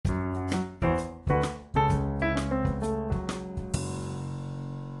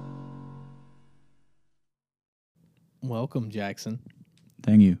Welcome, Jackson.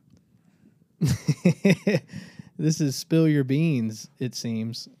 Thank you. This is Spill Your Beans, it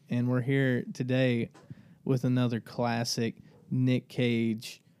seems, and we're here today with another classic Nick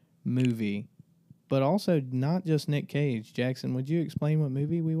Cage movie, but also not just Nick Cage. Jackson, would you explain what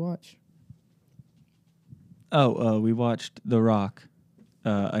movie we watched? We watched The Rock,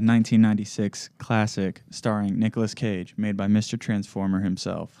 a 1996 classic starring Nicolas Cage, made by Mr. Transformer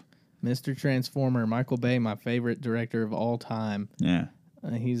himself. Mr. Transformer, Michael Bay, my favorite director of all time. Yeah.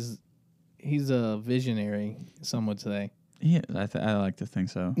 He's a visionary, some would say. Yeah, I like to think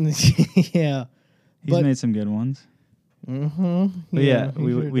so. Yeah. He's made some good ones. Mm-hmm. But yeah,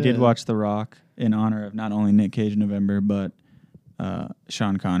 we did watch The Rock in honor of not only Nick Cage in November, but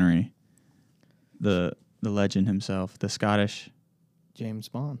Sean Connery, the legend himself, the Scottish James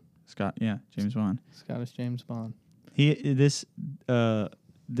Bond. James Bond. Scottish James Bond.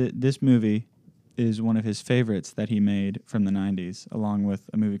 This movie is one of his favorites that he made from the 90s, along with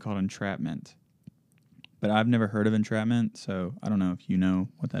a movie called Entrapment. But I've never heard of Entrapment, so I don't know if you know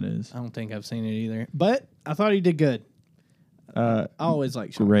what that is. I don't think I've seen it either. But I thought he did good. I always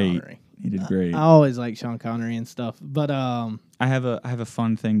like Sean Connery. He did great. I always like Sean Connery and stuff. But I have a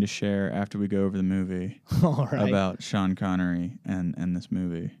fun thing to share after we go over the movie all right. about Sean Connery and this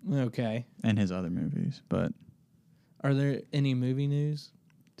movie. Okay. And his other movies. But are there any movie news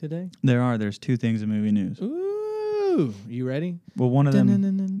today? There's two things in movie news. Ooh, you ready? Well, one of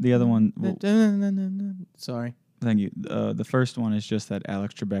them, the other one. Sorry. Thank you. The first one is just that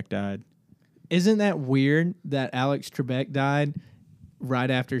Alex Trebek died. Isn't that weird that Alex Trebek died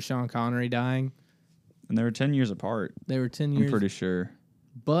right after Sean Connery dying? And they were 10 years apart. They were 10 years. I'm pretty sure.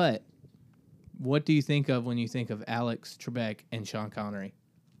 But what do you think of when you think of Alex Trebek and Sean Connery?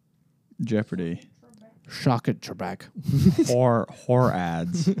 Jeopardy. Shock it, Trebek. Whore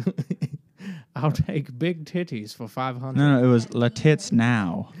ads. I'll take big titties for $500. No, it was La Tits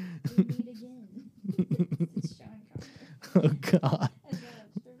Now. Oh, God.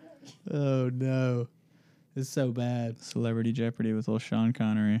 Oh, no. It's so bad. Celebrity Jeopardy with old Sean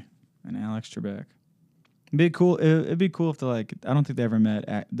Connery and Alex Trebek. It'd be cool if I don't think they ever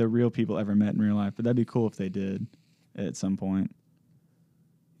met, the real people ever met in real life, but that'd be cool if they did at some point.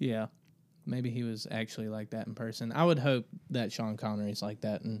 Yeah. Maybe he was actually like that in person. I would hope that Sean Connery's like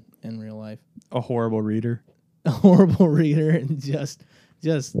that in real life. A horrible reader. A horrible reader and just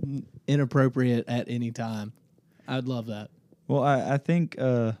inappropriate at any time. I'd love that. Well, I think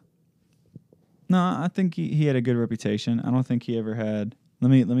I think he had a good reputation. I don't think he ever had. Let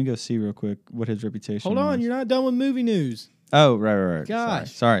me go see real quick what his reputation was. Hold on, you're not done with movie news. Oh, right.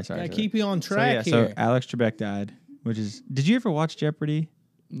 Gosh. Sorry. Gotta keep you on track here. So Alex Trebek died, which is... Did you ever watch Jeopardy?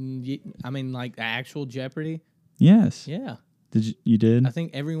 I mean, like the actual Jeopardy? Yes. Yeah. You did? I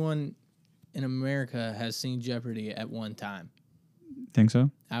think everyone in America has seen Jeopardy at one time. Think so?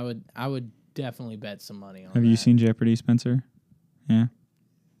 I would definitely bet some money on Have that. you seen Jeopardy, Spencer? Yeah.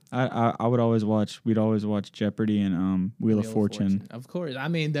 I would always watch. We'd always watch Jeopardy and Wheel of Fortune. Of course. I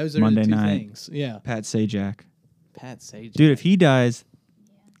mean, those are Monday the two night. things. Yeah. Pat Sajak. Pat Sajak. Dude, if he dies,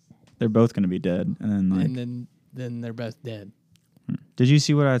 they're both going to be dead. And then they're both dead. Did you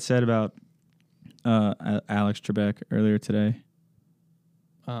see what I had said about Alex Trebek earlier today?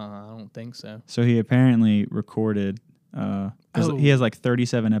 I don't think so. So he apparently recorded. He has like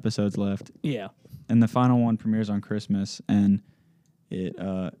 37 episodes left. Yeah. And the final one premieres on Christmas, and he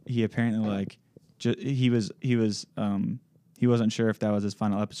apparently he wasn't sure if that was his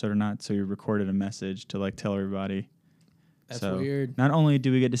final episode or not, so he recorded a message to tell everybody. That's weird. Not only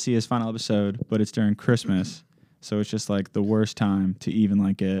do we get to see his final episode, but it's during Christmas, so it's just the worst time to even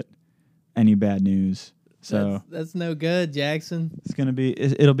get any bad news. So that's no good, Jackson.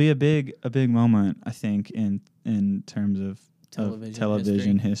 It'll be a big moment, I think, in terms of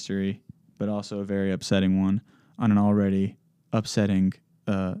television history, but also a very upsetting one on an already upsetting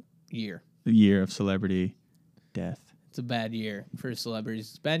year of celebrity death. It's a bad year for celebrities.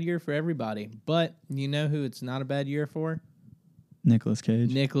 It's a bad year for everybody. But you know who it's not a bad year for? Nicolas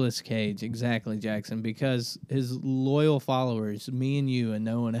Cage. Nicolas Cage, exactly, Jackson, because his loyal followers, me and you and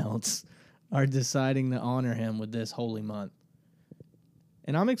no one else, are deciding to honor him with this holy month.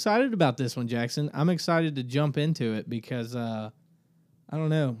 And I'm excited about this one, Jackson. I'm excited to jump into it because, I don't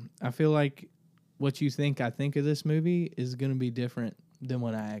know, I feel like what you think I think of this movie is going to be different than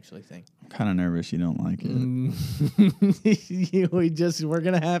what I actually think. I'm kind of nervous you don't like it. We're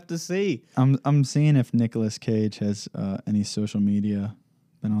going to have to see. I'm seeing if Nicolas Cage has any social media,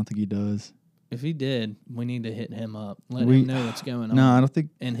 but I don't think he does. If he did, we need to hit him up. Let him know what's going on. No, I don't think.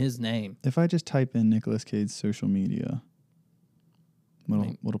 And his name. If I just type in Nicolas Cage's social media,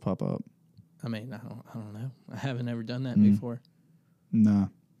 what'll pop up? I mean, I don't know. I haven't ever done that Mm. before. Nah,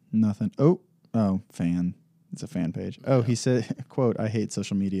 nothing. Oh, fan. It's a fan page. Oh, Yeah. he said, quote, I hate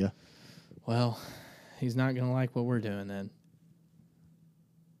social media. Well, he's not going to like what we're doing then.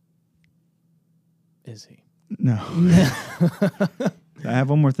 Is he? No. I have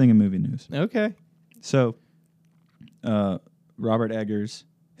one more thing in movie news. Okay. So, Robert Eggers,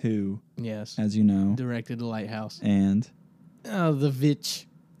 who, Yes. as you know, Directed The Lighthouse. and Oh, The Witch.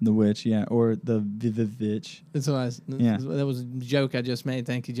 The Witch, yeah, or the Witch. That's what Yeah. That was a joke I just made.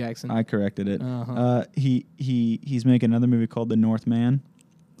 Thank you, Jackson. I corrected it. Uh-huh. He's making another movie called The Northman,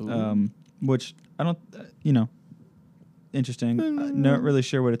 which I don't, interesting. Not really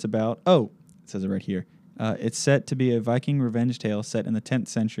sure what it's about. Oh, it says it right here. It's set to be a Viking revenge tale set in the 10th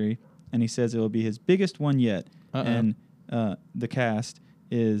century, and he says it will be his biggest one yet. Uh-oh. And the cast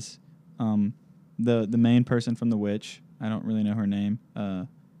is the main person from The Witch. I don't really know her name.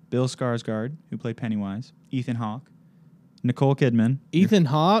 Bill Skarsgård, who played Pennywise. Ethan Hawke. Nicole Kidman. Ethan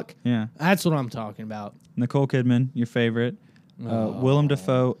Hawke? Yeah. That's what I'm talking about. Nicole Kidman, your favorite. Oh. Willem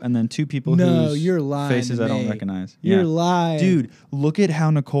Dafoe, and then two people No, whose you're lying faces to I don't me. recognize. You're Yeah. lying. Dude, look at how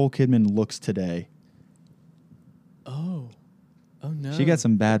Nicole Kidman looks today. Oh. Oh, no. She got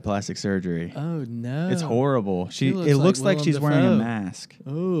some bad plastic surgery. Oh, no. It's horrible. She looks It like looks like Willem she's wearing a Dafoe. mask.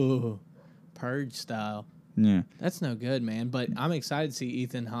 Oh. Purge style. Yeah. That's no good, man. But I'm excited to see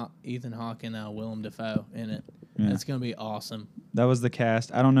Ethan Hawke and Willem Dafoe in it. Yeah. That's going to be awesome. That was the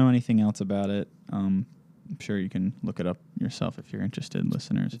cast. I don't know anything else about it. I'm sure you can look it up yourself if you're interested,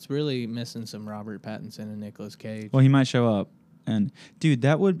 listeners. It's really missing some Robert Pattinson and Nicolas Cage. Well, he might show up. And dude,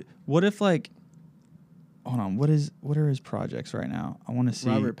 what if like hold on, what are his projects right now? I want to see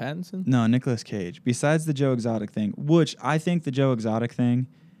Robert Pattinson? No, Nicolas Cage. Besides the Joe Exotic thing, which I think the Joe Exotic thing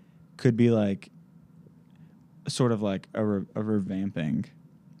could be like sort of like a revamping.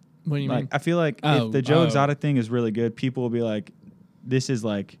 What do you mean? I feel like if the Joe Exotic thing is really good, people will be like, this is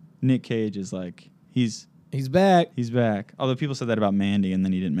like Nick Cage is like he's back. He's back. Although people said that about Mandy, and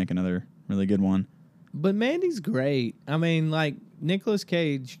then he didn't make another really good one. But Mandy's great. I mean, like, Nicolas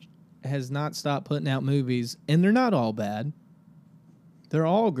Cage has not stopped putting out movies, and they're not all bad. They're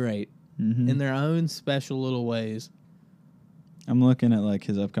all great in their own special little ways. I'm looking at like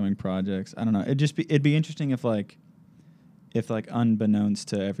his upcoming projects. I don't know. It'd be interesting if unbeknownst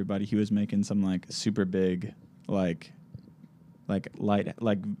to everybody, he was making some like super big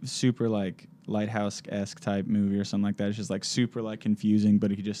super Lighthouse-esque type movie or something like that. It's just like super like confusing,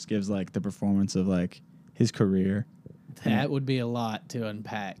 but he just gives like the performance of like his career. That would be a lot to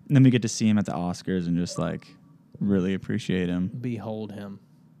unpack. And then we get to see him at the Oscars and just like really appreciate him. Behold him.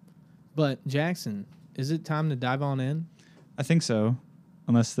 But Jackson, is it time to dive on in? I think so.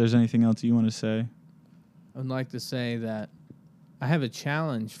 Unless there's anything else you want to say. I'd like to say that I have a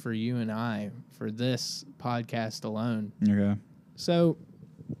challenge for you and I for this podcast alone. Okay. So,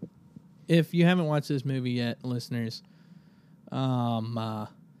 if you haven't watched this movie yet, listeners,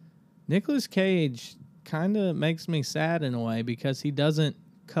 Nicolas Cage kind of makes me sad in a way because he doesn't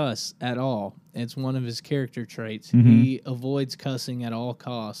cuss at all. It's one of his character traits. Mhm. He avoids cussing at all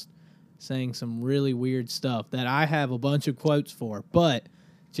costs, saying some really weird stuff that I have a bunch of quotes for. But,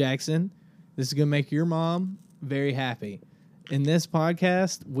 Jackson, this is going to make your mom very happy. In this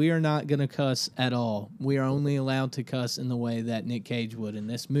podcast, we are not going to cuss at all. We are only allowed to cuss in the way that Nick Cage would in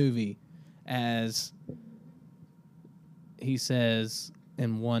this movie, as he says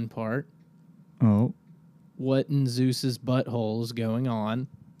in one part, Oh. what in Zeus's butthole is going on?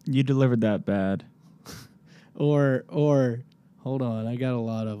 You delivered that bad. Or hold on, I got a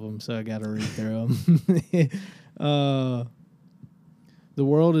lot of them, so I got to read through them. The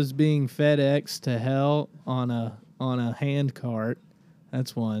world is being FedEx to hell on a hand cart.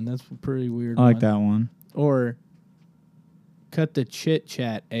 That's one. That's a pretty weird I like one. that one. Or cut the chit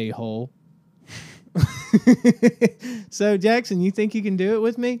chat, a-hole. So, Jackson, you think you can do it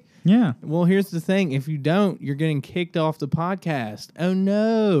with me? Yeah. Well, here's the thing. If you don't, you're getting kicked off the podcast. Oh,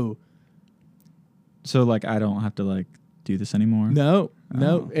 no. So like I don't have to like do this anymore. No.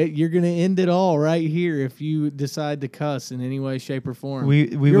 Oh. You're going to end it all right here if you decide to cuss in any way, shape, or form.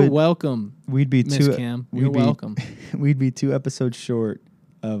 You're You're welcome, We'd be Miss two. Kim. we'd You're be- welcome. We'd be 2 episodes short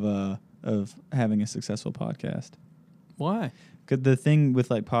of having a successful podcast. Why? Because the thing with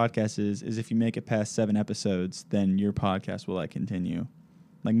like podcasts is if you make it past 7 episodes, then your podcast will like continue.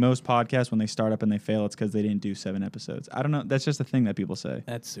 Like most podcasts, when they start up and they fail, it's because they didn't do 7 episodes. I don't know. That's just a thing that people say.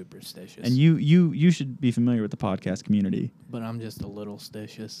 That's superstitious. And you should be familiar with the podcast community. But I'm just a little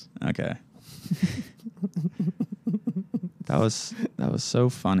stitious. Okay. That was so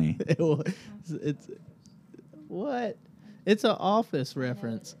funny. It's what? It's an Office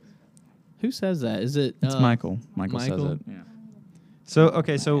reference. Who says that? Is it? It's Michael. Michael says Michael? it. Yeah. So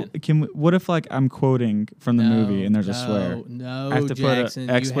okay, so can we, what if like I'm quoting from the movie and there's a swear? No, I have to Jackson, put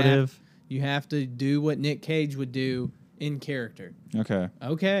an expletive. You have to do what Nick Cage would do in character. Okay.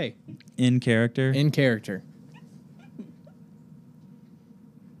 Okay. In character. In character.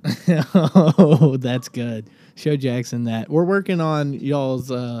 Oh, that's good. Show Jackson that. We're working on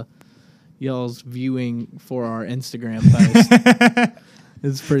y'all's viewing for our Instagram post.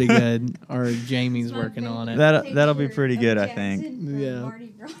 It's pretty good. Or Jamie's working on it. That'll be pretty good, I think. Yeah.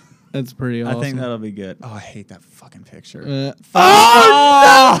 That's pretty awesome. I think that'll be good. Oh, I hate that fucking picture.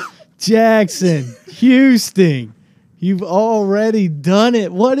 Oh, no! Jackson, Houston, you've already done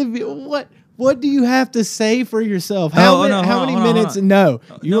it. What do you have to say for yourself? How many minutes? No,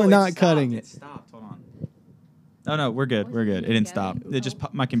 you are not cutting it. It stopped. Hold on. Oh no, we're good. We're good. It didn't stop. It just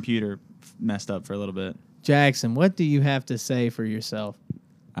my computer messed up for a little bit. Jackson, what do you have to say for yourself?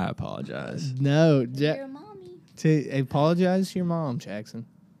 I apologize. No, Your mommy. to apologize to your mom, Jackson.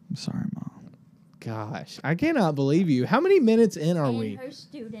 I'm sorry, Mom. Gosh, I cannot believe you. How many minutes in are And we? her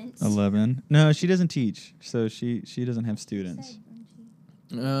students. 11. No, she doesn't teach, so she doesn't have students.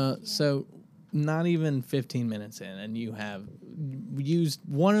 So not even 15 minutes in, and you have used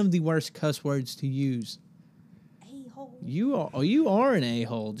one of the worst cuss words to use. A-hole. You are an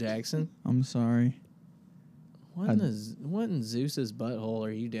a-hole, Jackson. I'm sorry. What in Zeus's butthole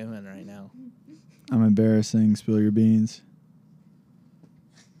are you doing right now? I'm embarrassing. Spill your beans.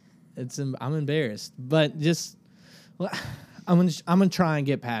 I'm embarrassed, but just I'm gonna try and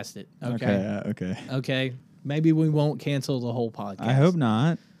get past it. Okay. Okay. Okay. Maybe we won't cancel the whole podcast. I hope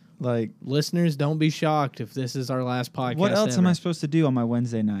not. Like, Listeners, don't be shocked if this is our last podcast. what else am ever. I supposed to do on my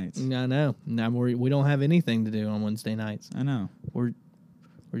Wednesday nights? I know. Now we don't have anything to do on Wednesday nights. I know. We're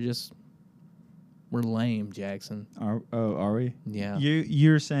lame, Jackson. Are we? Yeah.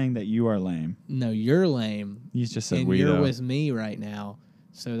 You're saying that you are lame. No, you're lame. You just said and we you're though. with me right now,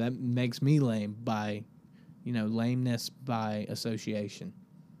 so that makes me lame by, lameness by association.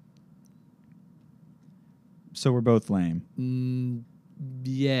 So we're both lame.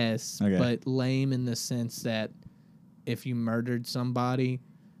 Yes, Okay. but lame in the sense that if you murdered somebody,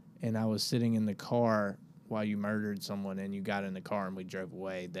 and I was sitting in the car while you murdered someone, and you got in the car and we drove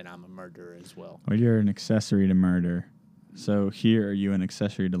away, then I'm a murderer as well. Well, you're an accessory to murder. So here, are you an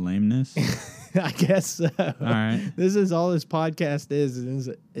accessory to lameness? I guess so. All right. This is all this podcast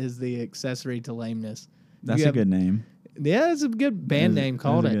is the accessory to lameness. That's a good name. Yeah, it's a good band name.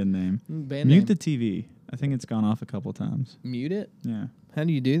 Called That's it. a good name. Band Mute name. the TV. I think it's gone off a couple times. Mute it. Yeah. How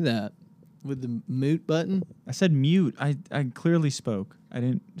do you do that? With the mute button? I said mute. I clearly spoke. I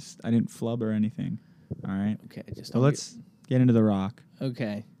didn't flub or anything. All right. Okay, just Well, let's get into The Rock.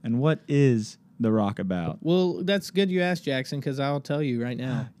 Okay. And what is The Rock about? Well, that's good you asked, Jackson, because I'll tell you right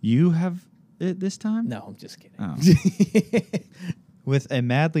now. You have it this time? No, I'm just kidding. Oh. With a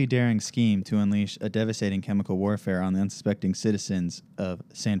madly daring scheme to unleash a devastating chemical warfare on the unsuspecting citizens of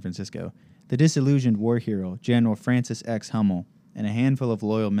San Francisco, the disillusioned war hero, General Francis X. Hummel, and a handful of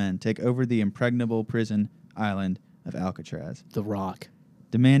loyal men take over the impregnable prison island of Alcatraz. The Rock.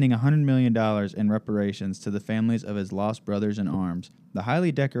 Demanding $100 million in reparations to the families of his lost brothers in arms, the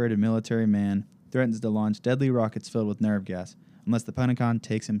highly decorated military man threatens to launch deadly rockets filled with nerve gas unless the Pentagon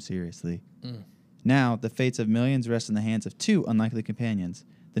takes him seriously. Now, the fates of millions rest in the hands of two unlikely companions,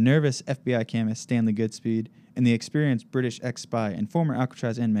 the nervous FBI chemist Stanley Goodspeed and the experienced British ex-spy and former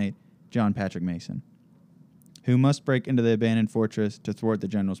Alcatraz inmate John Patrick Mason, who must break into the abandoned fortress to thwart the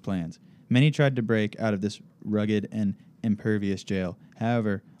general's plans. Many tried to break out of this rugged and impervious jail.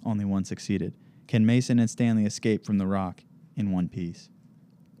 However, only one succeeded. Can Mason and Stanley escape from the Rock in one piece?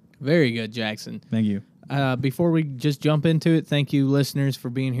 Very good, Jackson. Thank you. Before we just jump into it, thank you, listeners, for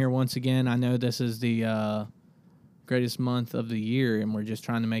being here once again. I know this is the greatest month of the year, and we're just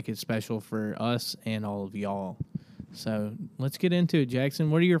trying to make it special for us and all of y'all. So let's get into it,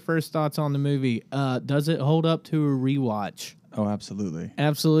 Jackson. What are your first thoughts on the movie? Does it hold up to a rewatch? Oh, absolutely.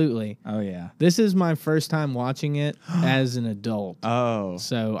 Absolutely. Oh, yeah. This is my first time watching it as an adult. Oh.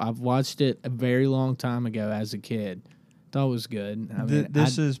 So I've watched it a very long time ago as a kid. Thought it was good. I mean,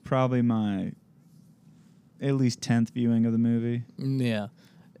 This is probably my at least 10th viewing of the movie. Yeah.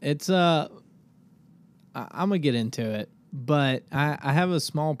 It's I'm gonna get into it, but I have a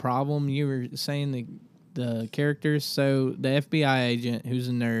small problem. You were saying the characters. So the FBI agent who's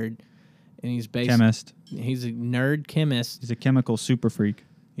a nerd, and he's Chemist. He's a nerd chemist. He's a chemical super freak.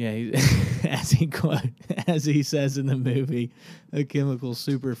 Yeah, as he says in the movie, a chemical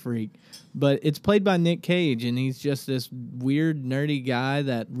super freak. But it's played by Nick Cage, and he's just this weird, nerdy guy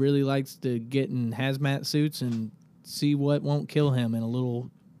that really likes to get in hazmat suits and see what won't kill him in a little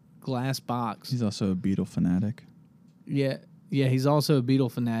glass box. He's also a Beatle fanatic, Yeah, he's also a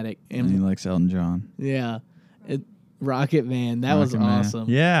Beatle fanatic, and he likes Elton John. yeah, Rocket Man. That was Rocket Man. awesome.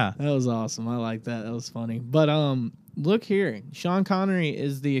 Yeah. That was awesome. I like that. That was funny. But look here, Sean Connery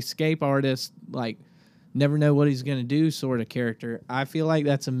is the escape artist, like never know what he's gonna do sort of character. I feel like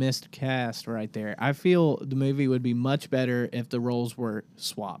that's a missed cast right there. I feel the movie would be much better if the roles were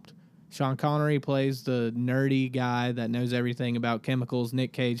swapped. Sean Connery plays the nerdy guy that knows everything about chemicals.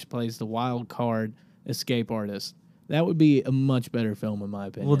 Nick Cage plays the wild card escape artist. That would be a much better film, in my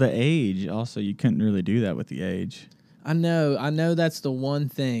opinion. Well, the age also, you couldn't really do that with the age. I know that's the one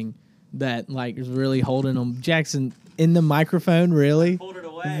thing that like is really holding them. Jackson, in the microphone, really? Pulled it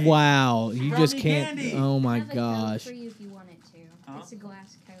away. Wow, you Brought just me can't. candy. Oh my I have a Coke gosh. for you if you want it to. It's a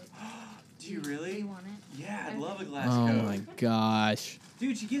glass Coke. Do you really? Do you want it? Yeah, I'd love a glass Oh Coke. my gosh.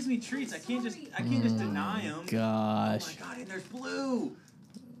 Dude, she gives me treats. I can't just deny them. Gosh. Oh my god, and there's blue.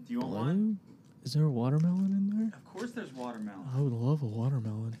 Do you want one? Blue? Is there a watermelon in there? Of course there's watermelon. I would love a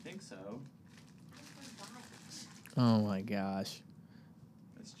watermelon. I think so. Oh my gosh.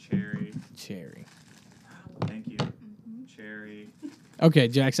 That's cherry. Cherry. Thank you. Cherry. Okay,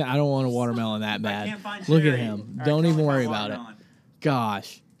 Jackson, I don't want a watermelon that I bad. can't find Look cherry. at him. All right, Don't tell even me worry my about it. watermelon.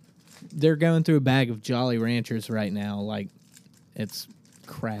 Gosh. They're going through a bag of Jolly Ranchers right now like it's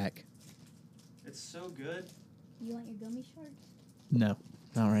crack. It's so good. You want your gummy sharks? No,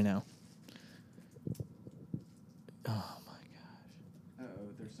 not right now. Oh my gosh. Uh-oh,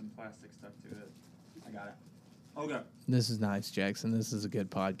 there's some plastic stuff to it. I got it. Okay. This is nice, Jackson. This is a good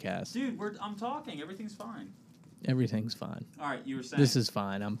podcast. Dude, I'm talking. Everything's fine. Everything's fine. All right, you were saying. This is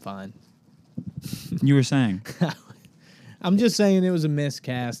fine. I'm fine. You were saying. I'm just saying it was a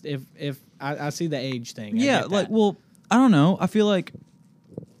miscast. If I see the age thing. I Yeah, get like, that. well, I don't know. I feel like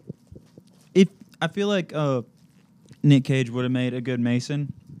Nick Cage would have made a good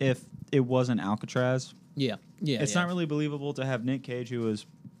Mason if it wasn't Alcatraz. yeah. It's not really believable to have Nick Cage, who was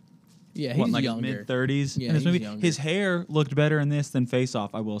Yeah, he's like younger. his mid-30s Yeah, in this he's movie. younger. His hair looked better in this than Face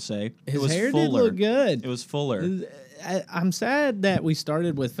Off, I will say. His it was hair fuller. did look good. It was fuller. I'm sad that we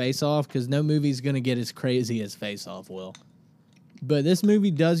started with Face Off because no movie's going to get as crazy as Face Off will. But this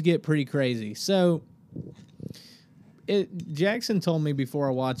movie does get pretty crazy. So, Jackson told me before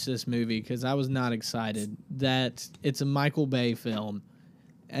I watched this movie, because I was not excited, that it's a Michael Bay film.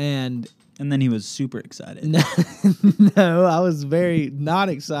 And And then he was super excited. no, I was very not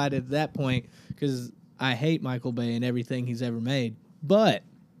excited at that point because I hate Michael Bay and everything he's ever made. But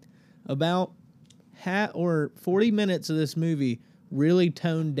about 40 minutes of this movie really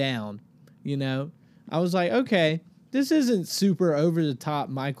toned down, you know? I was like, okay, this isn't super over the top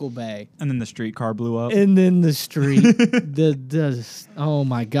Michael Bay. And then the streetcar blew up. And then the street, oh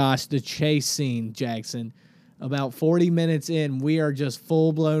my gosh, the chase scene, Jackson. About 40 minutes in, we are just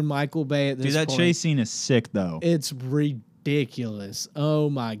full blown Michael Bay at this Dude, that point. chase scene is sick, though. It's ridiculous. Oh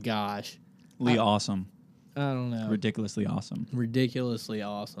my gosh. Awesome. I don't know. Ridiculously awesome. Ridiculously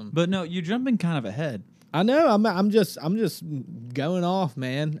awesome. But no, you're jumping kind of ahead. I know. I'm just going off,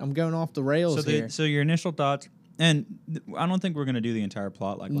 man. I'm going off the rails here. So your initial thoughts, and I don't think we're gonna do the entire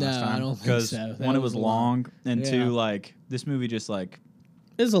plot like last No, time. I don't think because so. That one, it was was a lot. long, and Yeah. two, like this movie just like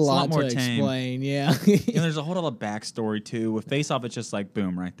There's a lot more to tame. explain. Yeah. and there's a whole lot of backstory too. With Face Off, it's just like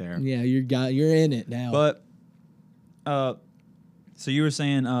boom right there. Yeah, you're in it now. But so you were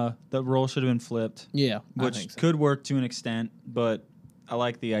saying the role should have been flipped, yeah, I which think so. could work to an extent, but I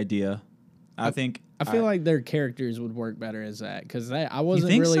like the idea. I feel like their characters would work better as that because I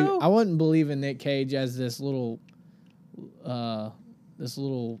wasn't think really so? I wasn't believing Nick Cage as this little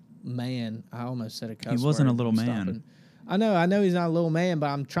man. I almost said a cuss He wasn't word. a little I'm man. stopping. I know he's not a little man, but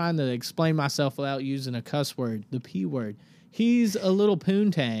I'm trying to explain myself without using a cuss word, the P word. He's a little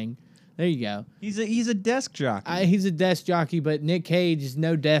poontang. There you go. he's a desk jockey. He's a desk jockey, but Nick Cage is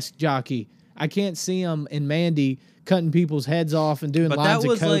no desk jockey. I can't see him in Mandy cutting people's heads off and doing But lines that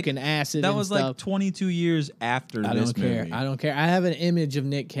of was coke like- and acid that and was stuff. like 22 years after I this don't care. movie. I don't care. I have an image of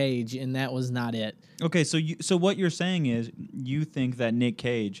Nick Cage, and that was not it. Okay, so what you're saying is you think that Nick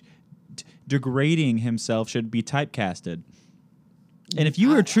Cage degrading himself should be typecasted. And if you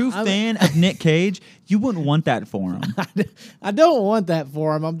were a true fan of Nick Cage, you wouldn't want that for him. I don't want that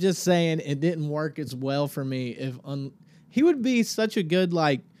for him. I'm just saying it didn't work as well for me. If he would be such a good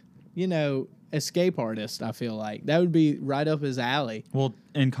escape artist. I feel like that would be right up his alley. Well,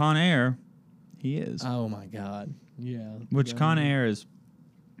 in Con Air, he is. Oh my god, yeah. Which Con Air is.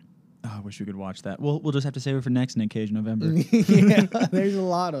 Oh, I wish we could watch that. We'll just have to save it for next Nick Cage November. Yeah, there's a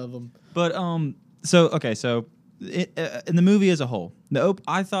lot of them. But so in the movie as a whole,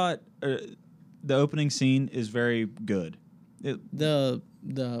 I thought the opening scene is very good. The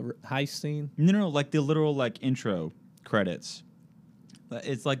heist scene. No, like the literal like intro credits.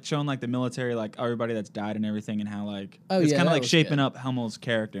 It's like showing like the military, like everybody that's died and everything, and how like it's kind of like shaping up Hummel's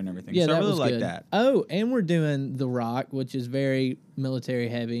character and everything. Yeah, so I that really was like good. that. Oh, and we're doing The Rock, which is very military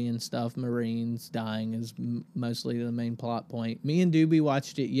heavy and stuff. Marines dying is mostly the main plot point. Me and Doobie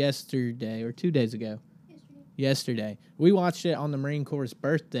watched it yesterday or 2 days ago. Yesterday, we watched it on the Marine Corps'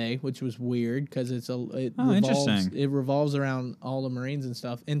 birthday, which was weird because interesting. It revolves around all the Marines and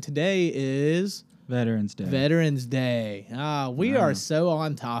stuff. And today is Veterans Day. Veterans Day. We are so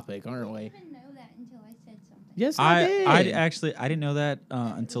on topic, aren't we? I didn't know that until I said something. Yes, I did. I didn't know that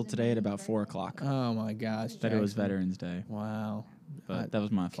until today at about 4:00. Oh my gosh, That it was Jackson. Veterans Day. Wow. But that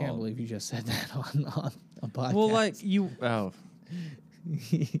was my I can't fault. believe you just said that on a podcast. Well, like you. Oh,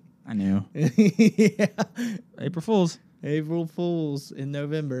 I knew. Yeah. April Fools. April Fools in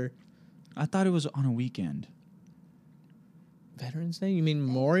November. I thought it was on a weekend. Veterans Day? You mean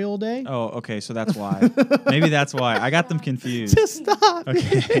Memorial Day? Oh, okay. So that's why. Maybe that's why. I got them confused. Just stop.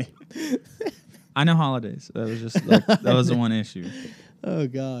 Okay. I know holidays. That was just like, that was the one issue. Oh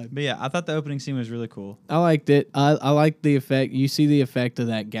God. But yeah, I thought the opening scene was really cool. I liked it. I liked the effect. You see the effect of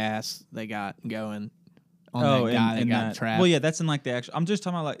that gas they got going on that guy that got trapped. Well, yeah, that's in like the actual. I'm just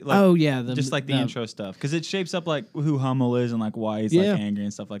talking about like oh yeah, just like the intro stuff because it shapes up like who Hummel is and like why he's Yeah. like angry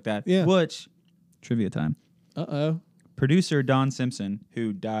and stuff like that. Yeah. Which trivia time. Uh-oh. Producer Don Simpson,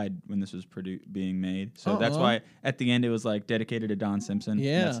 who died when this was being made, so that's why at the end it was like dedicated to Don Simpson.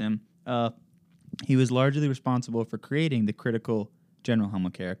 Yeah. That's him. He was largely responsible for creating the critical General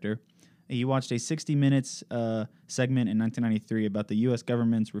Hummel character. He watched a 60 Minutes segment in 1993 about the U.S.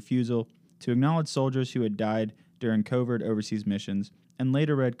 government's refusal to acknowledge soldiers who had died during covert overseas missions, and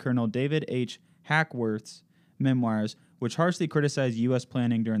later read Colonel David H. Hackworth's memoirs, which harshly criticized U.S.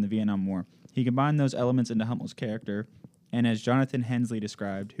 planning during the Vietnam War. He combined those elements into Hummel's character, and as Jonathan Hensley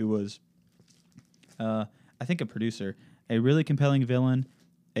described, who was, I think, a producer, a really compelling villain,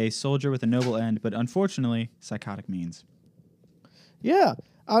 a soldier with a noble end, but unfortunately, psychotic means. Yeah,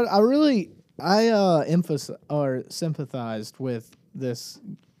 I really sympathized with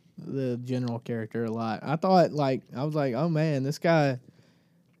the general character a lot. I thought I was like, oh man, this guy,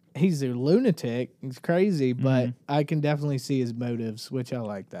 he's a lunatic. He's crazy, but I can definitely see his motives, which I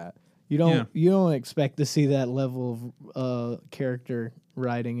like that. You don't expect to see that level of character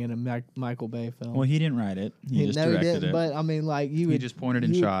writing in a Michael Bay film. Well, he didn't write it. He just directed it. But I mean, like He just pointed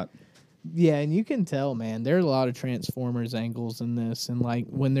and shot. Yeah, and you can tell, man, there are a lot of Transformers angles in this. And, like,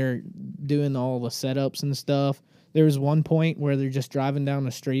 when they're doing all the setups and stuff, there was one point where they're just driving down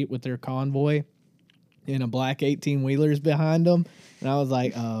the street with their convoy and a black 18-wheeler's behind them. And I was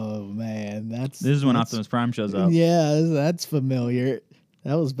like, oh, man, This is when Optimus Prime shows up. Yeah, that's familiar.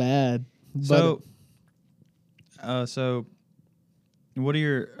 That was bad. So what are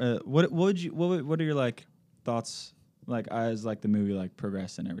your what are your like thoughts like as like the movie like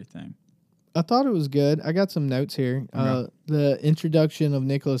progressed and everything? I thought it was good. I got some notes here. Okay. The introduction of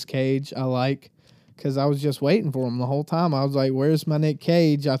Nicolas Cage, I like, because I was just waiting for him the whole time. I was like, "Where's my Nick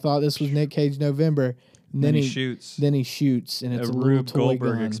Cage?" I thought this was Nick Cage November. And then he shoots. Then he shoots, and it's a little Rube toy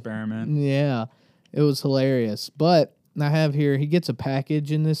Goldberg gun. experiment. Yeah, it was hilarious. But I have here he gets a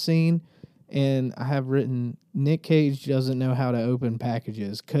package in this scene, and I have written Nick Cage doesn't know how to open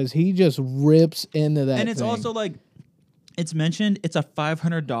packages because he just rips into that. And it's thing. also like it's mentioned it's a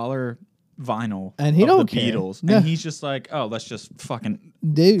 $500 vinyl And he of don't the care. Beatles, No. and he's just like, oh, let's just fucking.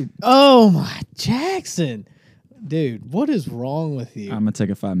 Dude, oh my Jackson, dude, what is wrong with you? I'm gonna take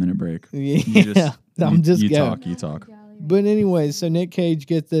a 5-minute break. Yeah, I'm just you going. You talk. But anyways, so Nick Cage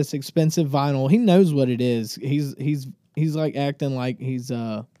gets this expensive vinyl. He knows what it is. He's like acting like he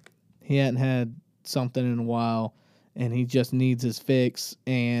hadn't had something in a while, and he just needs his fix.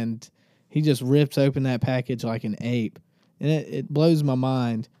 And he just rips open that package like an ape, and it blows my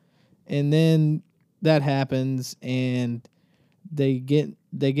mind. And then that happens, and they get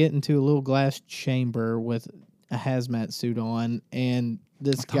into a little glass chamber with a hazmat suit on, and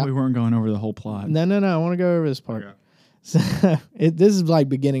this I thought we weren't going over the whole plot. No. I want to go over this part. Okay. So this is like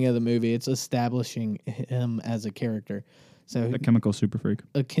beginning of the movie. It's establishing him as a character. So A chemical super freak.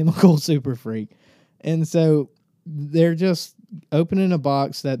 a chemical super freak. And so they're just opening a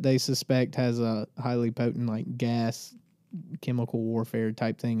box that they suspect has a highly potent like gas, chemical warfare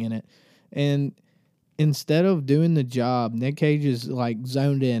type thing in it. And instead of doing the job, Nick Cage is like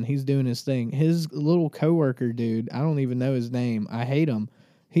zoned in. He's doing his thing. His little coworker dude, I don't even know his name. I hate him.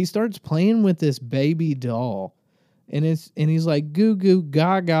 He starts playing with this baby doll. And he's like goo goo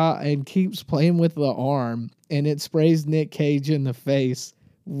gaga and keeps playing with the arm, and it sprays Nick Cage in the face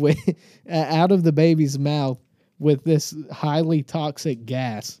with out of the baby's mouth with this highly toxic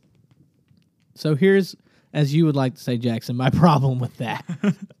gas. So here's, as you would like to say, Jackson, my problem with that.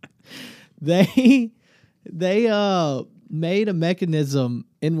 They made a mechanism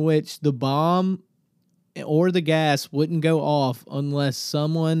in which the bomb or the gas wouldn't go off unless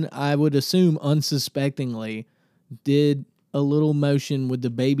someone, I would assume unsuspectingly, did a little motion with the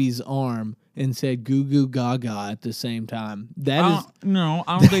baby's arm and said "goo goo gaga" at the same time. That is no,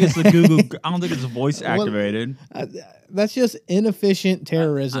 I don't think it's the Google. I don't think it's voice activated. that's just inefficient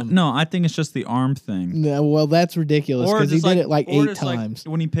terrorism. No, I think it's just the arm thing. No, well, that's ridiculous because he just did it like or 8 just like times.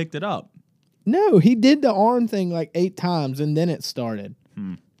 when he picked it up. No, he did the arm thing like 8 times and then it started.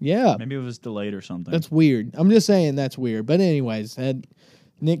 Yeah, Maybe it was delayed or something. that's weird. I'm just saying that's weird. But anyways,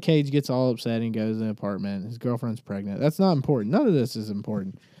 Nick Cage gets all upset and goes in the apartment. His girlfriend's pregnant. That's not important. None of this is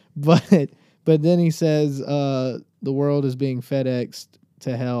important. But then he says the world is being FedExed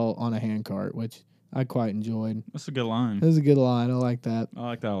to hell on a handcart, which I quite enjoyed. That's a good line. That was a good line. I like that. I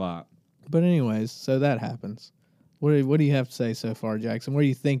like that a lot. But anyways, so that happens. What do you have to say so far, Jackson? What are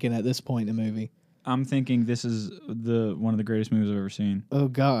you thinking at this point in the movie? I'm thinking this is one of the greatest movies I've ever seen. Oh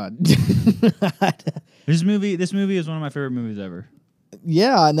God. This movie is one of my favorite movies ever.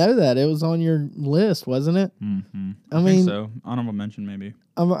 Yeah, I know that. It was on your list, wasn't it? Mm-hmm. I mean, think so. Honorable mention, maybe.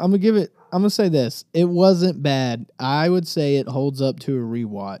 I'm gonna say this. It wasn't bad. I would say it holds up to a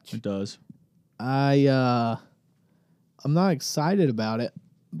rewatch. It does. I'm not excited about it,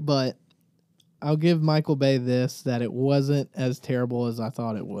 but I'll give Michael Bay this, that it wasn't as terrible as I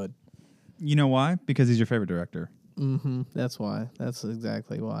thought it would. You know why? Because he's your favorite director. Mm-hmm. That's why. That's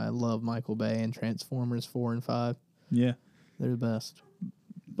exactly why. I love Michael Bay and Transformers 4 and 5. Yeah. They're the best.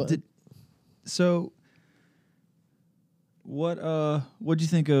 But So what'd you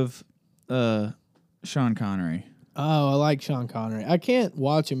think of Sean Connery? oh, I like Sean Connery. I can't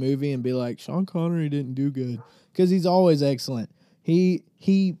watch a movie and be like, Sean Connery didn't do good, because he's always excellent. He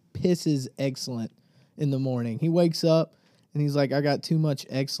pisses excellent in the morning. He wakes up and he's like, I got too much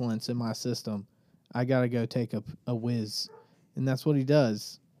excellence in my system. I got to go take a whiz. And that's what he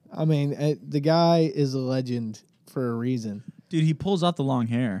does. I mean, the guy is a legend for a reason. Dude, he pulls out the long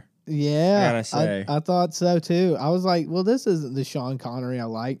hair. Yeah, I gotta say. I thought so too. I was like, well, this isn't the Sean Connery I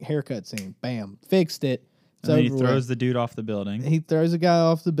like. Haircut scene. Bam. Fixed it. It's And then he over throws with. the dude off the building. He throws a guy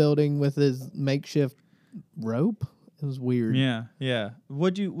off the building with his makeshift rope. It was weird. Yeah.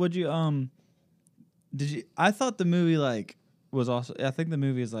 I thought the movie was also, I think the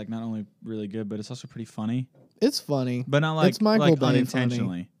movie is not only really good, but it's also pretty funny. It's funny. But not It's Michael Bay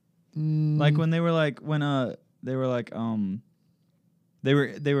unintentionally. Like when they were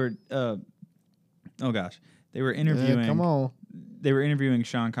interviewing come on. they were interviewing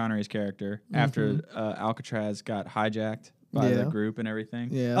Sean Connery's character after Alcatraz got hijacked by the group and everything.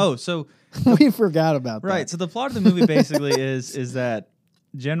 Yeah. Oh, so We forgot about that. right. So the plot of the movie basically is that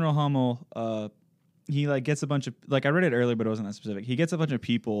General Hummel, he gets a bunch of, I read it earlier, but it wasn't that specific. He gets a bunch of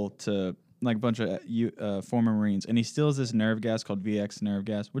people to, a bunch of former Marines, and he steals this nerve gas called VX nerve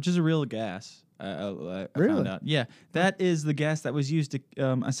gas, which is a real gas. I Really? found out. Yeah, that is the gas that was used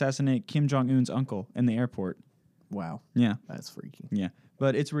to assassinate Kim Jong-un's uncle in the airport. Wow. Yeah, That's freaky. yeah,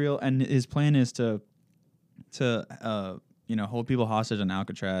 but it's real, and his plan is to hold people hostage on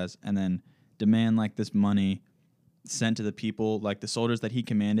Alcatraz and then demand this money sent to the people, the soldiers that he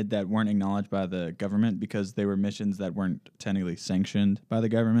commanded that weren't acknowledged by the government because they were missions that weren't technically sanctioned by the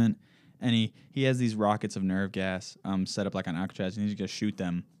government. And he has these rockets of nerve gas set up on Alcatraz, and he's going to shoot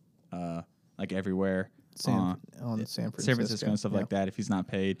them everywhere. On San Francisco. And stuff like that if he's not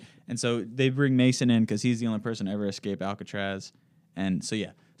paid. And so they bring Mason in because he's the only person to ever escape Alcatraz. And so,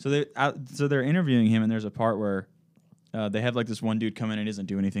 yeah. So they're interviewing him, and there's a part where they have this one dude come in and doesn't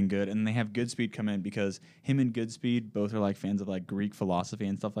do anything good, and they have Goodspeed come in because him and Goodspeed both are fans of Greek philosophy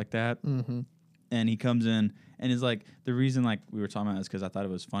and stuff like that. Mm-hmm. And he comes in and is the reason we were talking about is because I thought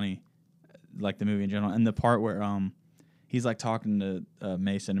it was funny, the movie in general, and the part where he's talking to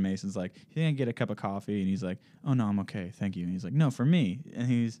Mason, and Mason's you can get a cup of coffee, and he's oh no, I'm okay, thank you. And he's no, for me. And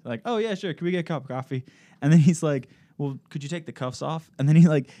he's oh yeah, sure, can we get a cup of coffee? And then he's well, could you take the cuffs off? And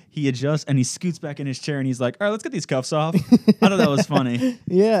then he adjusts and he scoots back in his chair and he's all right, let's get these cuffs off. I thought that was funny.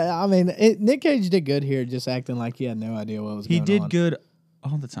 Yeah, I mean, Nick Cage did good here, just acting like he had no idea what was going on. He did good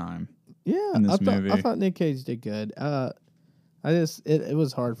all the time. Yeah, in this movie. I thought Nick Cage did good. It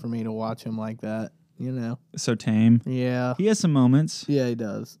was hard for me to watch him like that, So tame. Yeah. He has some moments. Yeah, he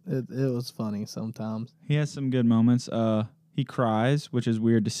does. It was funny sometimes. He has some good moments. He cries, which is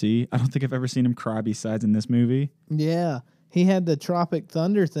weird to see. I don't think I've ever seen him cry besides in this movie. Yeah. He had the Tropic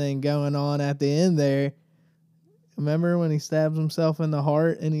Thunder thing going on at the end there. Remember when he stabs himself in the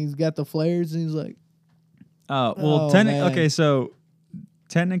heart and he's got the flares and he's like... Oh, man. Okay, so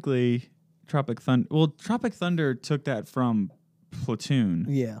technically, Tropic Thunder. Well, Tropic Thunder took that from Platoon.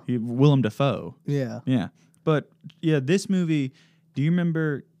 Yeah. Willem Dafoe. Yeah. Yeah, but yeah, this movie. Do you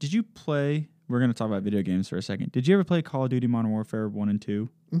remember? Did you play? We're gonna talk about video games for a second. Did you ever play Call of Duty Modern Warfare 1 and 2?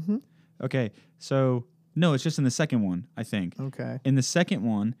 Mm-hmm. Okay, so no, it's just in the second one, I think. Okay. In the second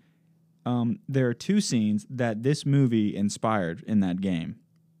one, there are two scenes that this movie inspired in that game.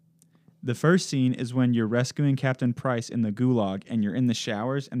 The first scene is when you're rescuing Captain Price in the gulag and you're in the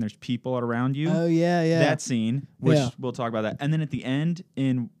showers and there's people around you. Oh, yeah, yeah. That scene, which Yeah. we'll talk about that. And then at the end,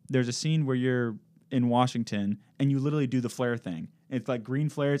 there's a scene where you're in Washington and you literally do the flare thing. It's like green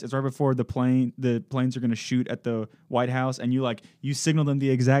flares. It's right before the planes are going to shoot at the White House, and you signal them the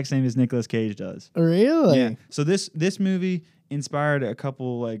exact same as Nicolas Cage does. Really? Yeah. So this movie inspired a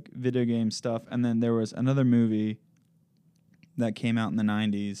couple like video game stuff, and then there was another movie that came out in the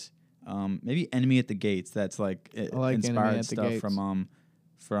 90s, maybe Enemy at the Gates. That's like I like Enemy inspired at the stuff Gates.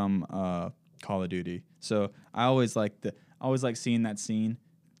 from Call of Duty. So I always like seeing that scene,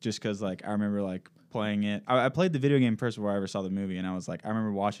 just because like I remember like playing it. I played the video game first before I ever saw the movie, and I was like, I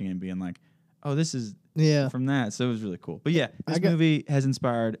remember watching it and being like, oh, this is Yeah. from that. So it was really cool. But yeah, this got- movie has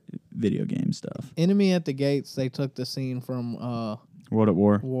inspired video game stuff. Enemy at the Gates, they took the scene from World at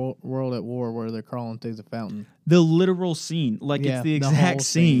War. World at War where they're crawling through the fountain. The literal scene, like Yeah, it's the the whole exact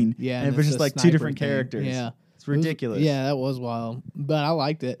scene. Yeah, and it and was it's just the like two sniper different thing. characters. Yeah. It's ridiculous. Yeah, that was wild. But I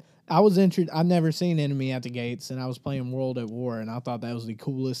liked it. I was I've never seen Enemy at the Gates, and I was playing World at War, and I thought that was the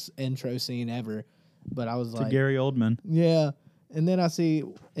coolest intro scene ever. But I was To like, Gary Oldman. yeah. And then I see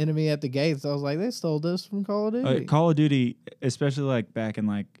Enemy at the Gates. I was like, they stole this from Call of Duty. Call of Duty, especially like back in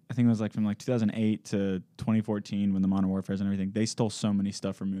like I think it was like from like 2008 to 2014 when the Modern Warfares and everything, they stole so many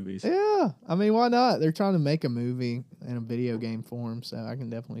stuff from movies. Yeah. I mean, why not? They're trying to make a movie in a video game form, so I can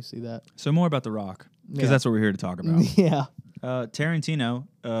definitely see that. So more about The Rock, because Yeah. that's what we're here to talk about. Yeah. Tarantino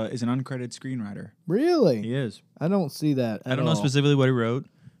is an uncredited screenwriter. Really? He is. I don't see that. I don't know specifically what he wrote.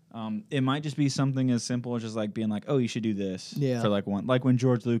 It might just be something as simple as just like being like, oh, you should do this. Yeah. For like when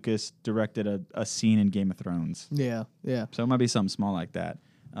George Lucas directed a scene in Game of Thrones. Yeah. Yeah. So it might be something small like that.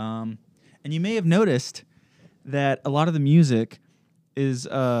 And you may have noticed that a lot of the music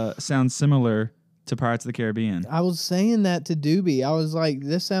sounds similar to Pirates of the Caribbean. I was saying that to Doobie. I was like,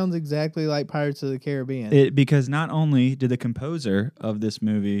 this sounds exactly like Pirates of the Caribbean. Because not only did the composer of this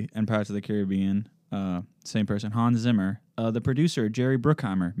movie and Pirates of the Caribbean, same person, Hans Zimmer, the producer, Jerry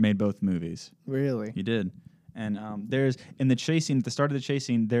Bruckheimer, made both movies. Really? He did. And there's in the chase scene, at the start of the chase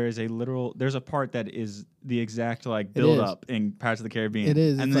scene, there's a part that is the exact like build up in Pirates of the Caribbean. It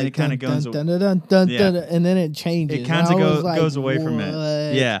is. And It's then like it kind of dun, goes dun, dun, dun, dun, Yeah. dun, and then it changes. it kind of And I was like, goes away from it.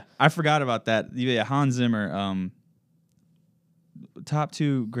 what? Yeah, I forgot about that. Yeah, Hans Zimmer, top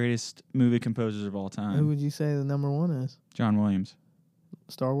 2 greatest movie composers of all Who time. would you say the number one is? John Williams,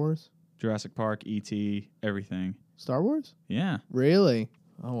 Star Wars? Jurassic Park, E.T., everything. Star Wars? Yeah. Really?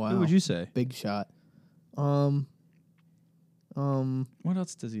 Oh wow. Who would you say? Big shot. What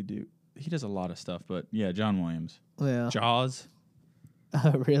else does he do? He does a lot of stuff, but yeah, John Williams. Yeah. Jaws.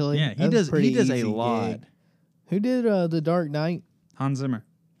 Really? Yeah, he That's does. pretty He does a easy lot. gig. Who did The Dark Knight? Hans Zimmer.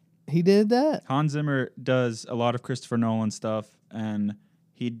 He did that? Hans Zimmer does a lot of Christopher Nolan stuff, and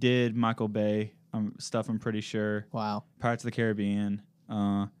he did Michael Bay stuff. I'm pretty sure. Wow. Pirates of the Caribbean.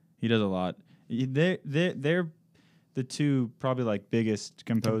 He does a lot. They're the two probably like biggest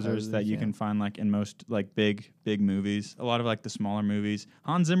composers that you yeah. can find like in most like big movies. A lot of like the smaller movies.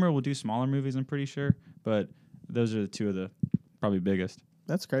 Hans Zimmer will do smaller movies, I'm pretty sure, but those are the two of the probably biggest.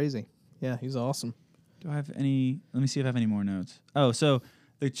 That's crazy. Yeah, he's awesome. Do I have any? Let me see if I have any more notes. Oh, so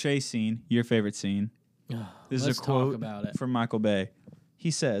the chase scene, your favorite scene. This Let's is a quote talk about it. from Michael Bay. He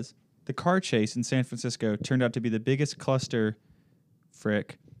says, "The car chase in San Francisco turned out to be the biggest cluster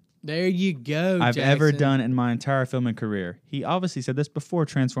frick There you go, I've ever Jackson. done in my entire filming career." He obviously said this before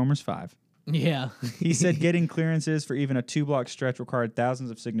Transformers 5. Yeah. He said getting clearances for even a 2-block stretch required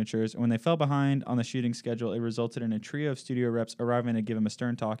thousands of signatures, and when they fell behind on the shooting schedule, it resulted in a trio of studio reps arriving to give him a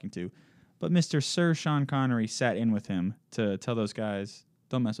stern talking to. But Mr. Sir Sean Connery sat in with him to tell those guys,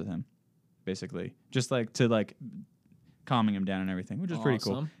 don't mess with him, basically. Just like to like calming him down and everything, which is pretty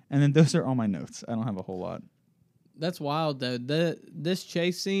cool. Awesome. And then those are all my notes. I don't have a whole lot. That's wild though. This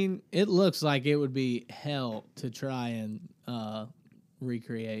chase scene, it looks like it would be hell to try and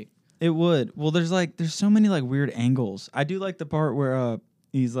recreate. It would. Well, there's so many like weird angles. I do like the part where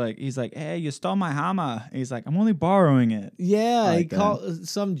he's like, "Hey, you stole my hammer." And he's like, "I'm only borrowing it." Yeah, I he like that. called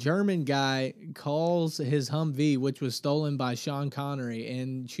some German guy calls his Humvee, which was stolen by Sean Connery,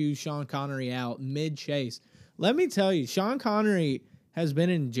 and chews Sean Connery out mid chase. Let me tell you, Sean Connery has been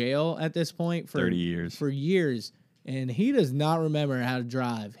in jail at this point for 30 years. For years, and he does not remember how to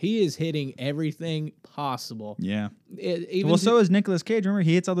drive. He is hitting everything possible. Yeah. Even Well, so is Nicolas Cage. Remember,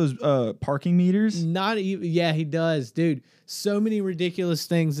 he hits all those parking meters. not even. Yeah, he does, dude. So many ridiculous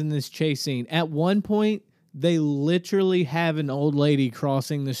things in this chase scene. At one point, they literally have an old lady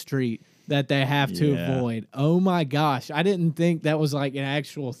crossing the street that they have to Yeah. avoid. Oh my gosh, I didn't think that was like an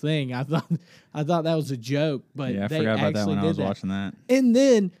actual thing. I thought that was a joke, but Yeah, I they forgot about that actually when I did was that. watching that. And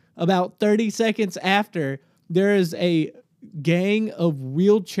then about 30 seconds after, there is a gang of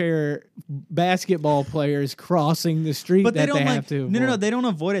wheelchair basketball players crossing the street But that they don't have to avoid. No, they don't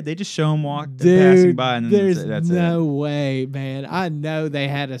avoid it. They just show him passing Dude, by, and then there's that's no it. way, man. I know they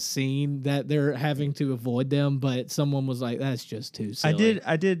had a scene that they're having to avoid them, but someone was like, "That's just too silly."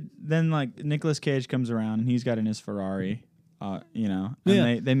 I did. Then like Nicolas Cage comes around, and he's got in his Ferrari, you know, and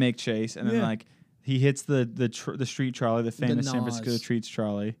Yeah. they make chase, and then Yeah. like he hits the street trolley, the famous San Francisco Nas. streets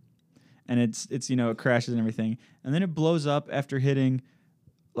trolley, and it's you know it crashes and everything, and then it blows up after hitting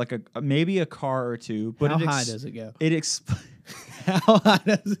like maybe a car or two. But How it high does it go? it How high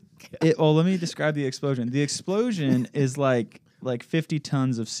does it go? Well, let me describe the explosion. The explosion is like 50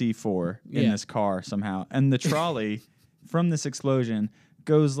 tons of C4 in Yeah. this car somehow. And the trolley from this explosion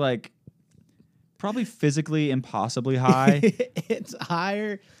goes like probably physically impossibly high, It's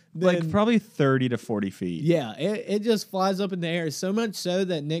higher than like probably 30 to 40 feet. yeah. It just flies up in the air so much so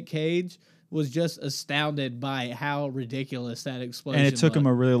that Nick Cage was just astounded by how ridiculous that explosion. And it took him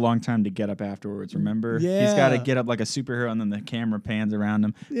looked. a really long time to get up afterwards, remember? He's Yeah. got to get up like a superhero, and then the camera pans around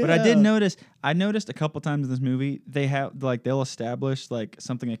him. But I Yeah. did I noticed a couple times in this movie, they'll establish like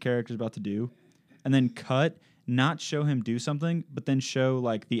something a character's about to do, and then cut, not show him do something, but then show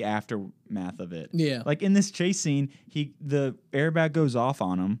like the aftermath of it. Yeah. Like in this chase scene, the airbag goes off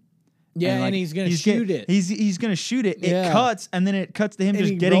on him. Yeah, and like, he's gonna shoot it. He's gonna shoot it. Yeah. It cuts, and then it cuts to him And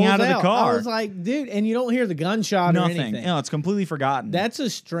just he getting rolls out of the car. I was like, dude, and you don't hear the gunshot or Nothing. anything. No, it's completely forgotten. That's a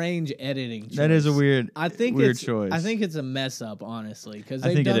strange editing choice. That is a weird. I think weird it's choice. I think it's a mess up, honestly, because I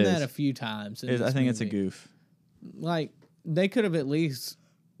they've think it done that is. a few times. I think it's a goof. Like they could have at least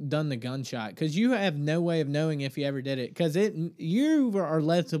done the gunshot because you have no way of knowing if he ever did it because you are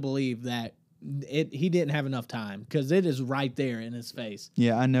led to believe that he didn't have enough time because it is right there in his face.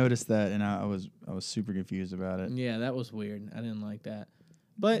 Yeah, I noticed that, and I was super confused about it. Yeah, that was weird. I didn't like that.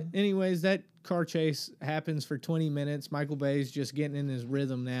 But anyways, that car chase happens for 20 minutes. Michael Bay's just getting in his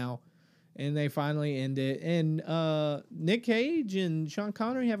rhythm now, and they finally end it. And Nick Cage and Sean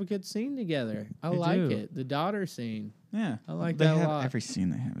Connery have a good scene together. I They like do. it. The daughter scene. Yeah, I like they that a have, lot. Every scene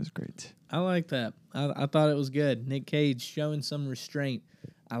they have is great. I like that. I thought it was good. Nick Cage showing some restraint.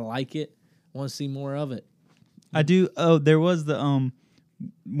 I like it. Want to see more of it. I do. Oh, there was the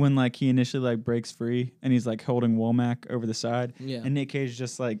when like he initially like breaks free and he's like holding Womack over the side. Yeah. And Nick Cage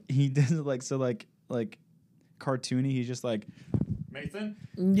just like he does it like so like cartoony. He's just like Mason.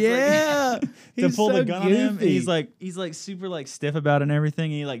 Yeah. to He's pull so the gun on him. And goofy. he's like super like stiff about it and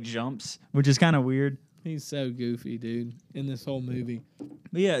everything. And he like jumps, which is kind of weird. He's so goofy, dude, in this whole movie.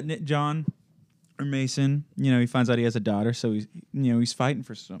 But yeah, John or Mason, you know, he finds out he has a daughter, so he's fighting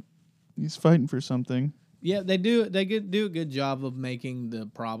for some. He's fighting for something. Yeah, they do. They do a good job of making the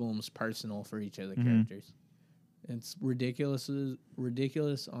problems personal for each of the characters. It's ridiculous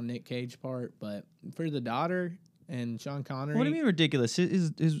on Nick Cage's part, but for the daughter and Sean Connery, What do you mean ridiculous?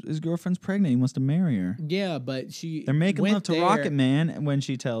 His girlfriend's pregnant. He wants to marry her. yeah, but They're making went love to there. Rocket Man when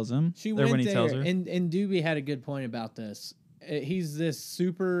she tells him. She or went when he there, tells her. and Doobie had a good point about this. He's this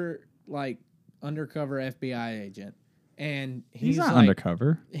super like undercover FBI agent, and He's not like,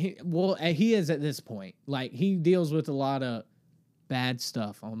 undercover. He is at this point. Like he deals with a lot of bad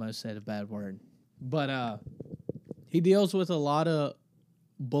stuff. Almost said a bad word, but he deals with a lot of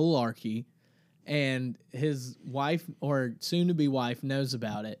bullarchy, and his wife or soon-to-be wife knows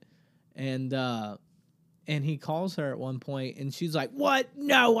about it, and he calls her at one point, and she's like, "What?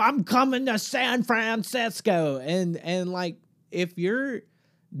 No, I'm coming to San Francisco." And like if you're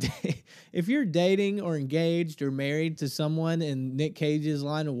dating or engaged or married to someone in Nick Cage's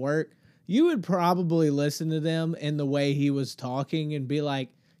line of work, you would probably listen to them and the way he was talking and be like,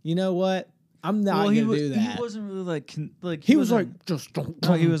 you know what? I'm not going to do that. He wasn't really like He was like, wasn't- just don't.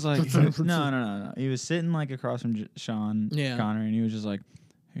 No, he was like, no. He was sitting like across from Sean Connery, and he was just like,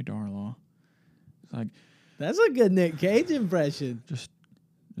 "Hey, Darla," it's like, That's a good Nick Cage impression. just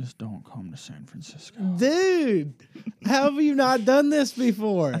just don't come to San Francisco. Dude, how have you not done this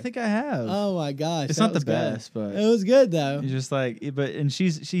before? I think I have. Oh my gosh, it's that not the was good. best, but It was good though. he's just like, and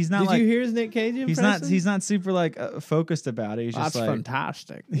she's not Did like you hear his Nick Cage impression? he's not super like focused about it. He's just That's like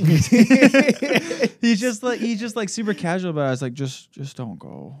fantastic. he's just like super casual about it. It's like just don't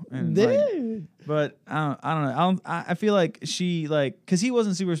go. And like, Dude. but I don't know. I feel like she like because he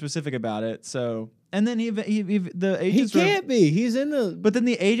wasn't super specific about it. So and then the He agents were, can't be. He's in the. but then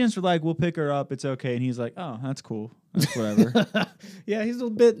the agents were like, "We'll pick her up. It's okay." And he's like, "Oh, that's cool. That's whatever." Yeah, he's a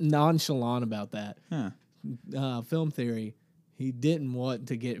bit nonchalant about that. Huh. Film theory. He didn't want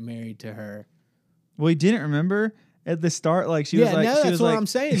to get married to her. Well, he didn't remember at the start. Like she Yeah, was like, no, she that's was what like, I'm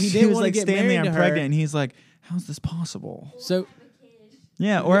saying. He she didn't was wanna like, get Stanley, married I'm to her. pregnant, and he's like, "How's this possible?" So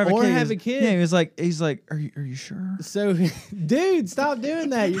Yeah, or have a Or kid. have a kid. Yeah, he's like, are you sure? So, dude, stop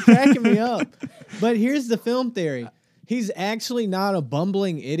doing that. You're cracking me up. But here's the film theory. He's actually not a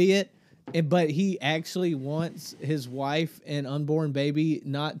bumbling idiot, but he actually wants his wife and unborn baby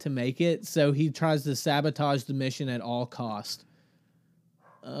not to make it, so he tries to sabotage the mission at all cost.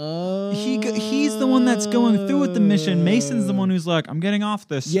 He's the one that's going through with the mission. Mason's the one who's like, I'm getting off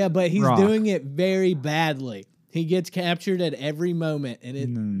this. Yeah, but he's rock. doing it very badly. He gets captured at every moment, and it.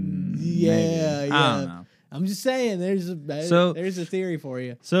 Yeah, maybe. yeah. I don't know. I'm just saying, there's a theory for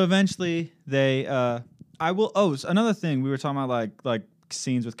you. So eventually they I will so another thing we were talking about like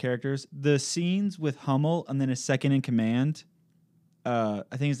scenes with characters. The scenes with Hummel and then his second in command, I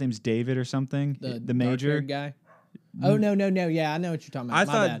think his name's David or something. The major dark-haired guy. Oh no! Yeah, I know what you're talking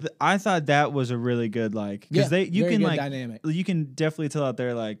about. I thought that was a really good because you very can good like dynamic. you can definitely tell out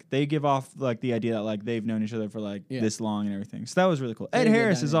there like they give off like the idea that like they've known each other for like this long and everything. So that was really cool. Very Ed good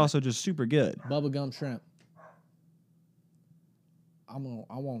Harris is dynamic. also just super good. Bubblegum shrimp. I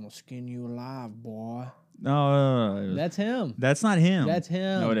want to skin you alive, boy. No, That's him. that's not him. That's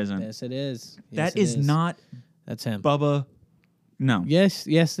him. No, it isn't. Yes, it is. That is not That's him. Bubba. No. Yes,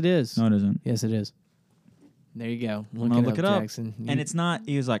 it is. No, it isn't. Yes, it is. There you go. Look it up. Jackson. And it's not.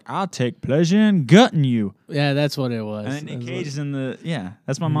 He was like, "I'll take pleasure in gutting you." Yeah, that's what it was. And then Nick That's Cage what- is in the. Yeah,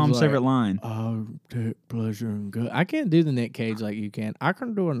 that's my He was mom's like, favorite line. I take pleasure in good. I can't do the Nick Cage like you can. I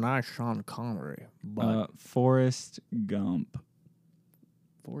can do a nice Sean Connery, but Forrest Gump.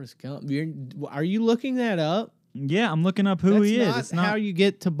 Forrest Gump. Are you looking that up? Yeah, I'm looking up who That's he is. not It's not. how you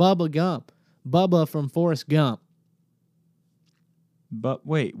get to Bubba Gump. Bubba from Forrest Gump. But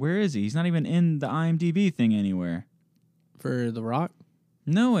wait, where is he? He's not even in the IMDb thing anywhere. For The Rock?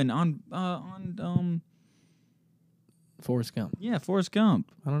 No, and on Forrest Gump. yeah, Forrest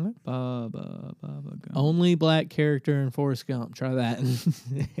Gump. I don't know. Bubba Gump. Only black character in Forrest Gump. Try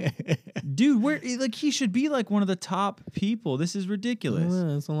that. Dude, where like he should be like one of the top people. This is ridiculous.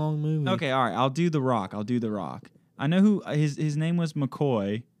 It's a long movie. Okay, all right. I'll do The Rock. I know who his name was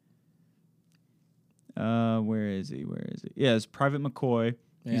McCoy. Where is he? Yeah, it's Private McCoy.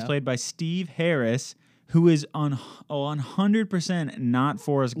 He's Yeah. played by Steve Harris, who is 100% not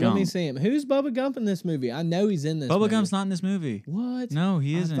Forrest Gump. Let me see him. Who's Bubba Gump in this movie? I know he's in this Bubba movie. Gump's not in this movie. What? No,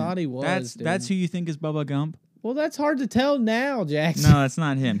 he isn't. I thought he was. That's who you think is Bubba Gump. Well, that's hard to tell now, Jackson. No, that's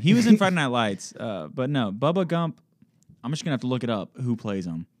not him. He was in Friday Night Lights. But no, Bubba Gump. I'm just gonna have to look it up. Who plays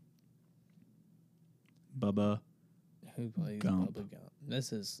him? Bubba. Who plays Gump. Bubba Gump?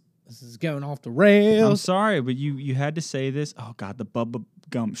 This is going off the I'm rails. sorry, but you had to say this. Oh God, the Bubba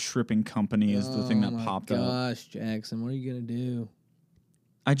Gump Shripping Company is the thing that popped up. Gosh, Jackson, what are you gonna do?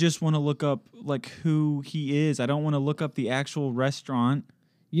 I just want to look up like who he is. I don't want to look up the actual restaurant.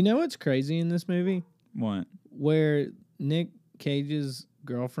 You know what's crazy in this movie? What? Where Nick Cage's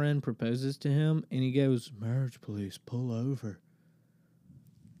girlfriend proposes to him, and he goes, "Marriage police, pull over."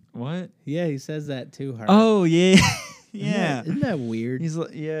 What? Yeah, he says that to her. Oh yeah, Isn't yeah. that- isn't that weird? He's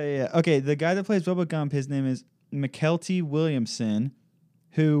like, yeah. Okay, the guy that plays Bubba Gump, his name is McKelty Williamson,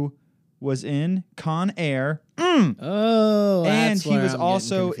 who was in Con Air. Oh, And that's he where was I'm getting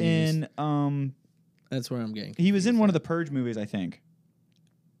also confused. in That's where I'm getting. he was in confused one of at. the Purge movies, I think.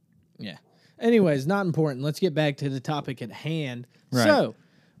 Yeah. Anyways, not important. Let's get back to the topic at hand. Right. So,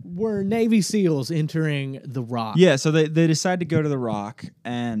 were Navy SEALs entering the Rock? Yeah, so they decide to go to the Rock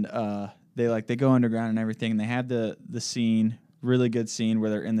and they go underground and everything, and they have the scene, really good scene where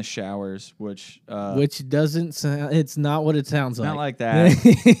they're in the showers, which Doesn't sound. It's not what it sounds like. not like that.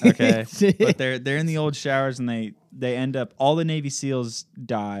 Okay. But they're in the old showers and they end up all the Navy SEALs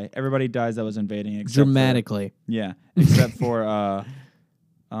die. Everybody dies that was invading except dramatically. except for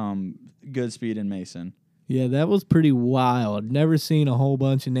Goodspeed and Mason. Yeah, that was pretty wild. Never seen a whole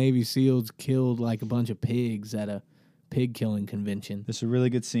bunch of Navy SEALs killed like a bunch of pigs at a pig killing convention. It's a really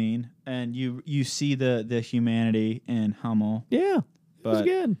good scene, and you see the humanity in Hummel. Yeah, It was But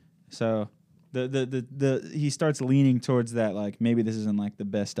good. so the he starts leaning towards that, like maybe this isn't like the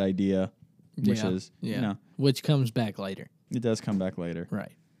best idea, which is Which comes back later. it does come back later.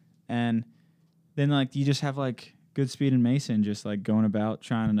 Right. And then like you just have like Goodspeed and Mason just like going about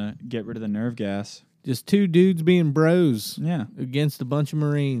trying to get rid of the nerve gas. Just two dudes being bros Yeah. against a bunch of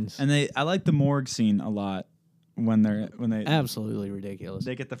Marines. And I like the morgue scene a lot when they Absolutely ridiculous.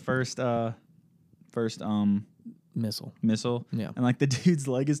 they get the first Missile. missile. Yeah. And like the dude's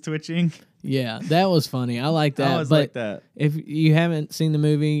leg is twitching. Yeah, that was funny. I like that. I always but like that. if you haven't seen the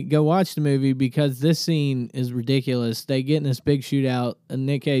movie, go watch the movie because this scene is ridiculous. They get in this big shootout, and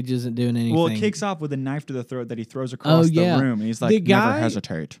Nick Cage isn't doing anything. Well, it kicks off with a knife to the throat that he throws across the room, and he's like, The guy- "Never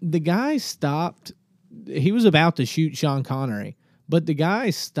hesitate." The guy stopped. He was about to shoot Sean Connery, but the guy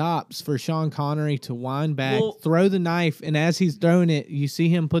stops for Sean Connery to wind back, Well- throw the knife, and as he's throwing it, you see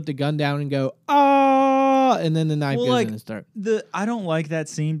him put the gun down and go, "Ah!" and then the knife Well, goes like, in his throat. I don't like that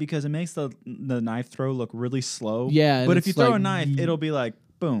scene because it makes the knife throw look really slow. Yeah, and but if you it's throw a like- knife, it'll be like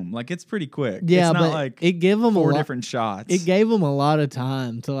boom, like it's pretty quick. Yeah, it's not but like it gave him four a lot. different shots. It gave him a lot of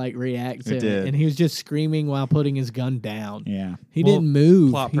time to like react to It did. and he was just screaming while putting his gun down. yeah, He Well, didn't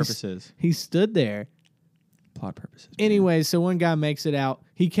move. Plot He's- purposes. He stood there. Plot purposes. man. Anyway, so one guy makes it out.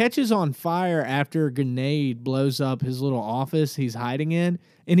 He catches on fire after a grenade blows up his little office he's hiding in,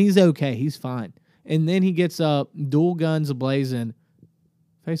 and he's okay. He's fine. And then he gets up, dual guns ablazing,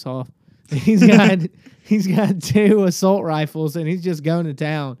 face off. He's got two assault rifles, and he's just going to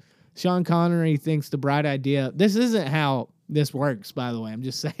town. Sean Connery thinks the bright idea. This isn't how this works, by the way. I'm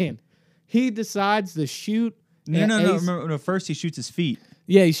just saying. He decides to shoot. No. at Remember, no. First, he shoots his feet.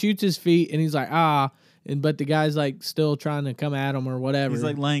 Yeah, he shoots his feet, and he's like, but the guy's like still trying to come at him or whatever. He's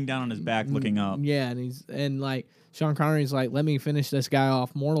like laying down on his back, looking up. Yeah, and like Sean Connery's like, let me finish this guy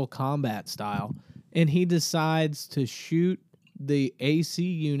off Mortal Kombat style. And he decides to shoot the AC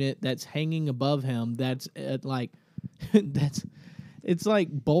unit that's hanging above him. That's it's like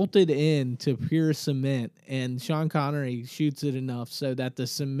bolted in to pure cement. And Sean Connery shoots it enough so that the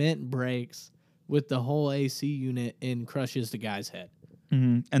cement breaks with the whole AC unit and crushes the guy's head.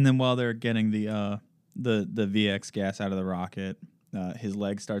 Mm-hmm. And then while they're getting the VX gas out of the rocket, his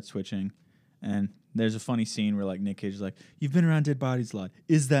leg starts twitching, and there's a funny scene where like Nick Cage is like, "You've been around dead bodies a lot.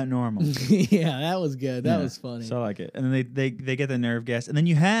 Is that normal?" Yeah, that was good. That Yeah, was funny. So I like it. And then they get the nerve gas, and then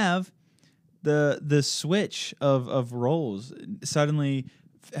you have the switch of roles suddenly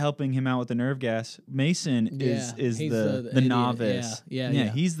helping him out with the nerve gas. Mason is he's the idiot. novice. Yeah.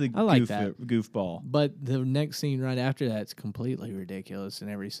 He's the I like that. goofball. But the next scene right after that's completely ridiculous in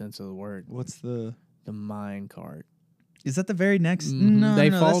every sense of the word. What's the? The mine cart. Is that the very next?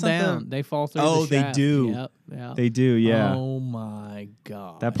 They fall that's not down. the- They fall through. Oh, the they shaft. do. Yep. Yeah. They do, yeah. Oh my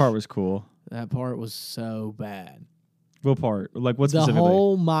god. That part was cool. That part was so bad. What part? Like what The specifically?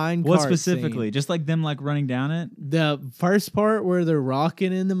 whole mine What cart specifically? scene. Just like them like running down it? The first part where they're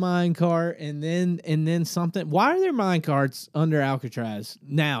rocking in the mine cart, and then something. Why are there mine carts under Alcatraz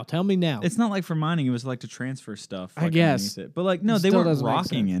now? Tell me now. It's not like for mining. It was like to transfer stuff. I like, guess. underneath it. But like no, It they still weren't doesn't make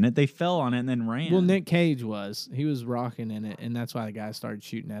rocking sense. in it. They fell on it and then ran. Well, Nick Cage was. He was rocking in it, and that's why the guy started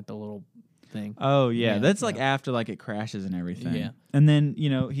shooting at the little thing. Oh yeah, Yeah, that's like yeah. after like it crashes and everything. Yeah. And then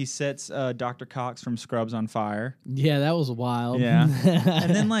he sets Dr. Cox from Scrubs on fire. Yeah, that was wild. Yeah.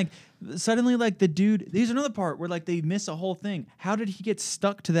 And then like suddenly like the dude. There's another part where like they miss a whole thing. How did he get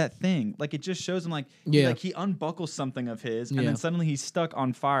stuck to that thing? Like it just shows him like he unbuckles something of his, and Yeah. then suddenly he's stuck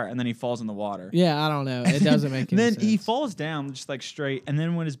on fire, and then he falls in the water. Yeah, I don't know. It doesn't make any Then sense. he falls down just like straight, and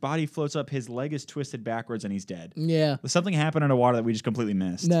then when his body floats up, his leg is twisted backwards, and he's dead. Yeah. Something happened underwater that we just completely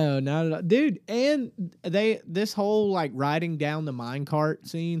missed. No, not at all. Dude, and this whole like riding down the minecart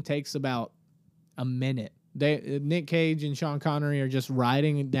scene takes about a minute. Nick Cage and Sean Connery are just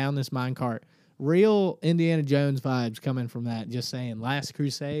riding down this minecart. Real Indiana Jones vibes coming from that. Just saying, Last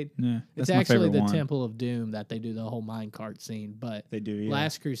Crusade. Yeah, It's that's my actually favorite the one. Temple of Doom that they do the whole minecart scene, but They do. Yeah.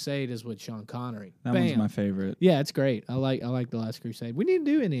 Last Crusade is with Sean Connery. that Bam. one's my favorite. Yeah, it's great. I like the Last Crusade. We need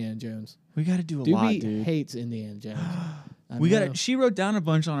to do Indiana Jones. We got to do a lot, Doobie dude. hates Indiana Jones. I We know. got. She wrote down a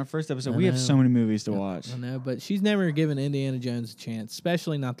bunch on our first episode. I We have know. so many movies to watch. I know, but she's never given Indiana Jones a chance,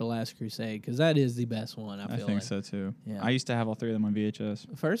 especially not the Last Crusade, because that is the best one. I I feel think like. so too. Yeah. I used to have all three of them on VHS.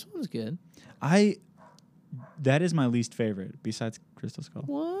 The first one's good. That is my least favorite besides Crystal Skull.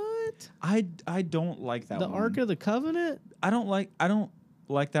 What? I don't like that The one. Ark of the Covenant? I don't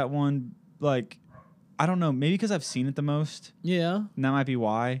like that one. Like, I don't know. Maybe because I've seen it the most. Yeah. And that might be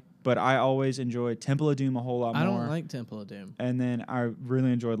why. But I always enjoyed Temple of Doom a whole lot more. I don't like Temple of Doom And then I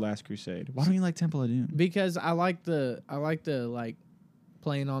really enjoyed Last Crusade. Why don't you like Temple of Doom? because I like the like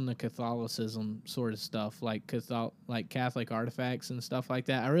playing on the Catholicism sort of stuff, like Catholic artifacts and stuff like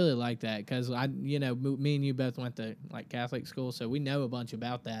that. I really like that because me and you both went to like Catholic school, so we know a bunch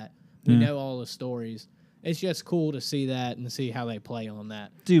about that. We know all the stories. It's just cool to see that and see how they play on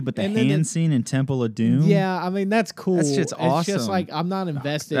that. Dude, but the hand scene in Temple of Doom? Yeah, I mean, that's cool. That's just awesome. It's just like I'm not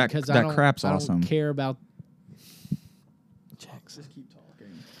invested because that crap's awesome. I don't care about... Just keep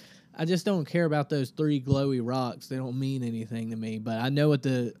talking. I just don't care about those 3 glowy rocks. They don't mean anything to me, but I know what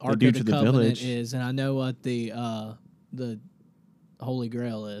the Ark of the Covenant is, and I know what the Holy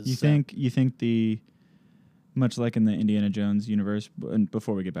Grail is. You think the... Much like in the Indiana Jones universe, and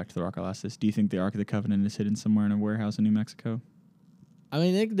before we get back to the Rock, I'll ask this: do you think the Ark of the Covenant is hidden somewhere in a warehouse in New Mexico? I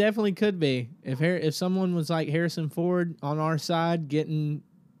mean, it definitely could be. If someone was like Harrison Ford on our side getting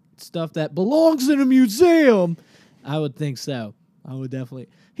stuff that belongs in a museum, I would think so. I would definitely.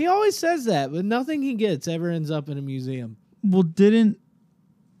 He always says that, but nothing he gets ever ends up in a museum. Well, didn't...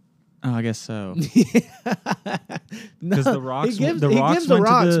 Oh, I guess so. Because the rocks, he gives the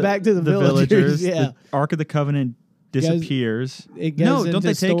rocks back to the villagers. Yeah, the Ark of the Covenant disappears. It goes into don't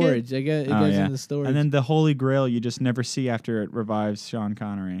they storage. take it goes into storage. And then the Holy Grail you just never see after it revives Sean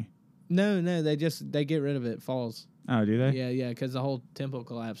Connery. No, they get rid of it. It falls. Oh, do they? Yeah, because the whole temple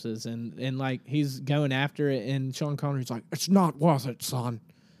collapses, and like he's going after it, and Sean Connery's like, "It's not worth it, son."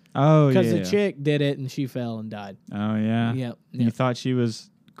 Oh, yeah. Because the chick did it, and she fell and died. Oh, yeah. Yep. You thought she was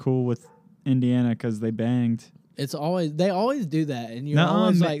cool with Indiana because they banged. They always do that, and you're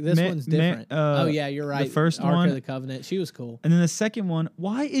always like, this one's different. Oh yeah, you're right. The first Ark one, of the Covenant, she was cool. And then the second one,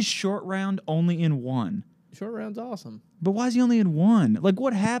 why is Short Round only in one? Short Round's awesome. But why is he only in one? Like,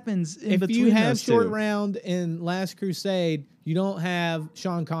 what happens in between those two? If you have Short Round in Last Crusade, you don't have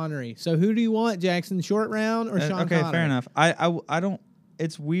Sean Connery. So who do you want, Jackson? Short Round or Sean Connery? Okay, fair enough. I don't.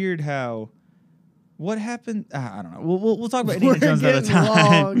 It's weird how. What happened? I don't know. We'll talk about Indiana Jones another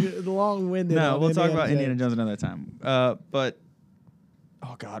time. Long-winded. No, we'll talk about Indiana Jones another time. But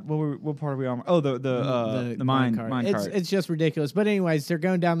oh god, what part are we on? Oh, the mine cart. It's just ridiculous. But anyways, they're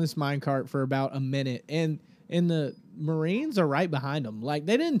going down this mine cart for about a minute, and the Marines are right behind them. Like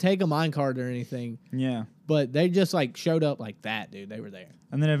they didn't take a mine cart or anything. Yeah. But they just like showed up like that, dude. They were there.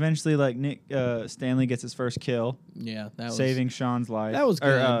 And then eventually, like Stanley gets his first kill. Yeah, that was saving Sean's life. That was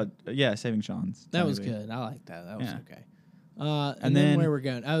good. Saving Sean's. That was good. I like that. That was okay. And then where we're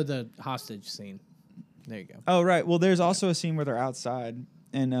going? Oh, the hostage scene. There you go. Oh, right. Well, there's also a scene where they're outside,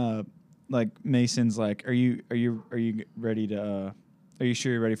 and like Mason's like, "Are you ready to? Are you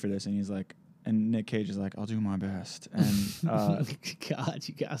sure you're ready for this?" And he's like. And Nick Cage is like, "I'll do my best." And God,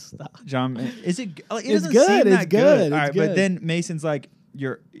 you gotta stop. John, is it? Like, it it's doesn't good. Seem it's that good. All right, it's good. but then Mason's like,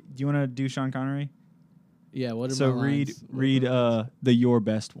 "Do you want to do Sean Connery?" Yeah. What? So read the your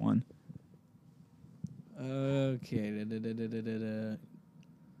best one. Okay.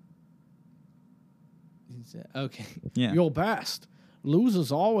 Okay. Yeah. Your best.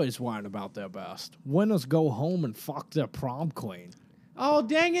 Losers always whine about their best. Winners go home and fuck their prom queen. Oh,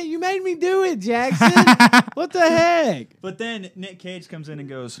 dang it. You made me do it, Jackson. What the heck? But then Nick Cage comes in and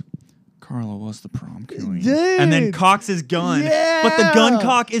goes, Carla was the prom queen. Dude. And then cocks his gun. Yeah. But the gun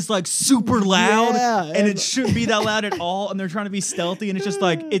cock is like super loud. Yeah. And it shouldn't be that loud at all. And they're trying to be stealthy. And it's just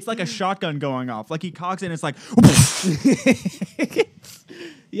like, it's like a shotgun going off. Like he cocks it and it's like,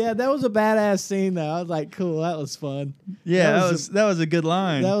 Yeah, that was a badass scene though. I was like, cool, that was fun. Yeah, that was a good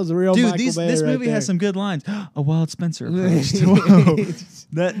line. That was a real Dude, Michael Bay this right movie there. has some good lines. A Wild Spencer approached. Whoa.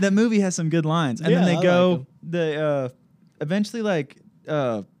 That movie has some good lines. And then they go eventually like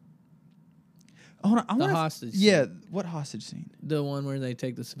hold on, the hostage Yeah, scene. what hostage scene? The one where they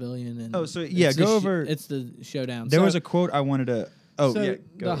take the civilian and it's the showdown. There was a quote I wanted to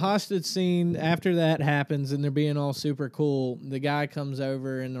the hostage scene, after that happens and they're being all super cool, the guy comes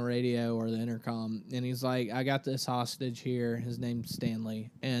over in the radio or the intercom and he's like, I got this hostage here. His name's Stanley.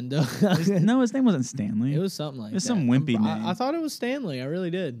 And no, his name wasn't Stanley. It was something like that. It was some wimpy name. I thought it was Stanley. I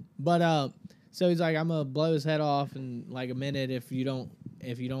really did. But so he's like, I'm gonna blow his head off in like a minute if you don't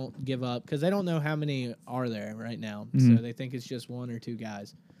give up, because they don't know how many are there right now. Mm-hmm. So they think it's just 1 or 2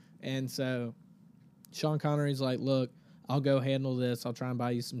 guys. And so Sean Connery's like, look, I'll go handle this. I'll try and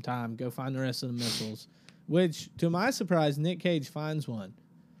buy you some time. Go find the rest of the missiles. Which, to my surprise, Nick Cage finds one.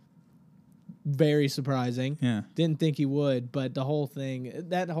 Very surprising. Yeah. Didn't think he would, but the whole thing,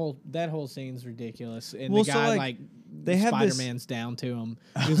 that whole scene's ridiculous. And well, the guy, so like they have Spider-Man's down to him.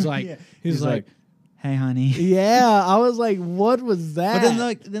 He's like, yeah. he's like, hey, honey. Yeah. I was like, what was that?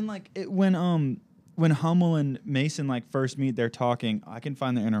 But when Hummel and Mason like first meet, they're talking. I can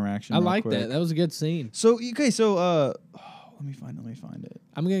find the interaction. I like that. That was a good scene. So let me find it.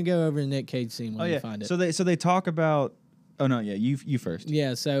 I'm gonna go over the Nick Cage scene when we find it. So they talk about Oh no, yeah, you first.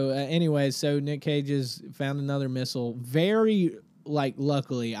 Yeah. So, anyways, so Nick Cage has found another missile. Very, like,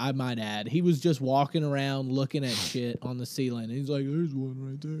 luckily, I might add, he was just walking around looking at shit on the ceiling. He's like, "There's one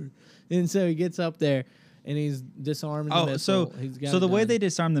right there," and so he gets up there and he's disarming the missile. So the way they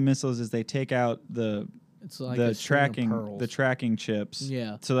disarm the missiles is they take out it's like the a string of pearls. tracking chips,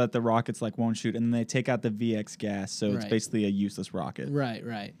 Yeah. so that the rockets like won't shoot, and then they take out the VX gas, so it's Right. basically a useless rocket.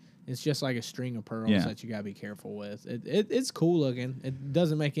 Right. It's just like a string of pearls Yeah. that you gotta be careful with. It's cool looking. It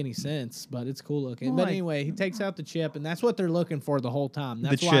doesn't make any sense, but it's cool looking. Well, but like- anyway, he takes out the chip, and that's what they're looking for the whole time.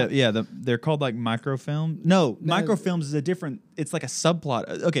 That's The why, chip, yeah, they're called like microfilm. No, No. microfilms is a different. It's like a subplot.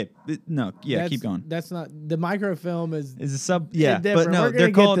 Okay, keep going. That's not the microfilm is Is a sub, yeah, but different. no, We're gonna they're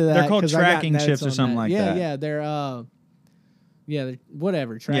get called to that 'cause I got tracking notes chips or on something that. like yeah, that. Yeah, they're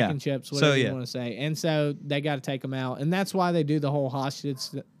whatever tracking chips, So, whatever yeah. you want to say. And so they got to take them out, and that's why they do the whole hostage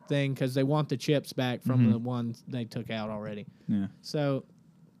thing because they want the chips back from Mhm. the ones they took out already. Yeah, So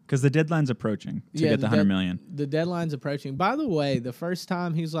because the deadline's approaching to get the 100 million. The deadline's approaching. By the way, the first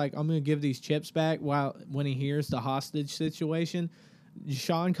time he's like, "I'm going to give these chips back," when he hears the hostage situation,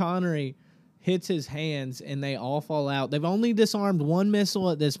 Sean Connery hits his hands and they all fall out. They've only disarmed one missile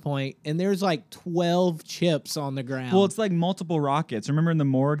at this point, and there's like 12 chips on the ground. Well, it's like multiple rockets. Remember in the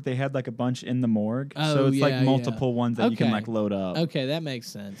morgue, they had like a bunch in the morgue. Oh, so it's yeah, like multiple ones that you can Okay. like load up. Okay, that makes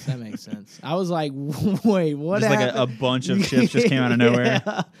sense. I was like, wait, what Just like happened? a bunch of chips just came out of nowhere.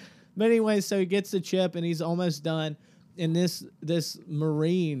 Yeah. But anyway, so he gets the chip and he's almost done. And this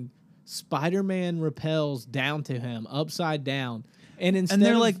Marine, Spider-Man repels down to him, upside down. And instead And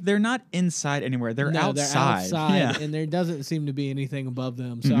they're of, like, they're not inside anywhere. They're no, outside. they're outside, Yeah. and there doesn't seem to be anything above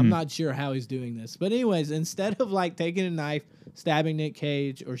them. So I'm not sure how he's doing this. But anyways, instead of like taking a knife, stabbing Nick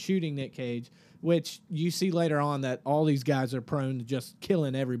Cage or shooting Nick Cage, which you see later on that all these guys are prone to just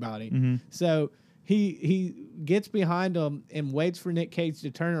killing everybody. So he gets behind him and waits for Nick Cage to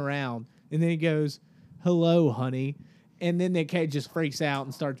turn around, and then he goes, "Hello, honey." And then Nick Cage just freaks out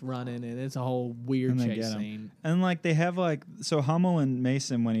and starts running, and it's a whole weird And they chase get him. scene. And like they have like, so Hummel and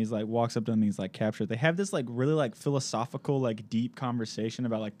Mason, when he's like walks up to him, he's like captured. They have this like really like philosophical, like deep conversation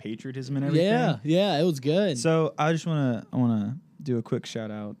about like patriotism and everything. Yeah, it was good. So I wanna do a quick shout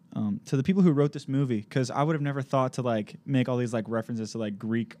out to the people who wrote this movie, because I would have never thought to like make all these like references to like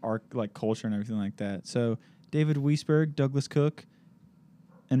Greek like culture and everything like that. So David Weisberg, Douglas Cook,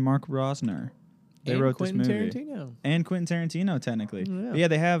 and Mark Rosner. They And wrote Quentin this movie. Tarantino. And Quentin Tarantino, technically. Yeah. But yeah,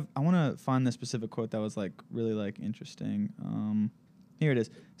 they have. I want to find the specific quote that was like really like interesting. Here it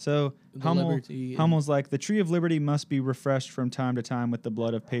is. So The liberty- Hummel's like, "The tree of liberty must be refreshed from time to time with the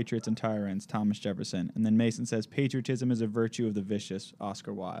blood of patriots and tyrants." Thomas Jefferson. And then Mason says, "Patriotism is a virtue of the vicious."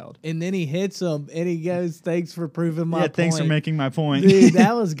 Oscar Wilde. And then he hits him, and he goes, "Thanks for proving my point." Thanks for making my point. Dude,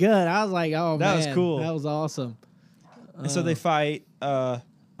 that was good. I was like, "Oh That man, was cool. That was awesome." And so they fight.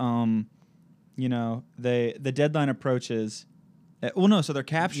 You know, the deadline approaches. So they're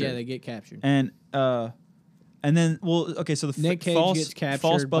captured. Yeah, they get captured. And then, okay, so the Nick Cage false, gets captured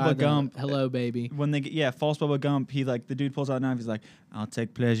false by Bubba the Gump. Hello, baby. When they get, false Bubba Gump, he like, the dude pulls out a knife, he's like, "I'll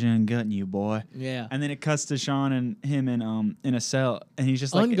take pleasure in gutting you, boy." Yeah. And then it cuts to Sean and him in a cell, and he's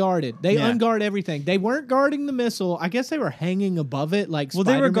just like, Unguarded. They Yeah. unguard everything. They weren't guarding the missile. I guess they were hanging above it like well,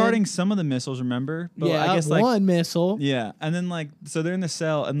 they were Spider-Man. guarding some of the missiles, remember? But yeah, I guess like, one missile. yeah. And then like, so they're in the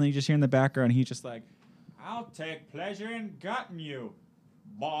cell, and then you just hear in the background, he's just like, "I'll take pleasure in gutting you,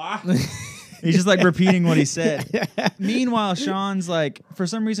 boy." He's just like repeating what he said. Meanwhile, Sean's like, for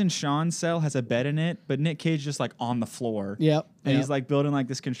some reason, Sean's cell has a bed in it, but Nick Cage just like on the floor. Yep. And yep. he's like building like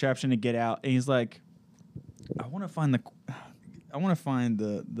this contraption to get out. And he's like, I want to find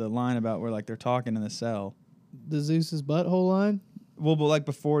the line about where like they're talking in the cell. The Zeus's butthole line. Well, but like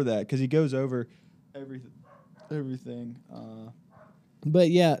before that, because he goes over everything. But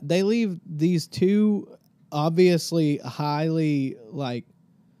yeah, they leave these two obviously highly like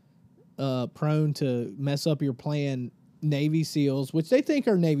prone to mess up your plan Navy SEALs, which they think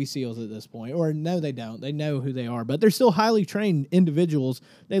are Navy SEALs at this point, or no, they don't. They know who they are, but they're still highly trained individuals.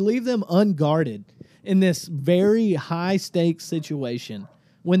 They leave them unguarded in this very high stakes situation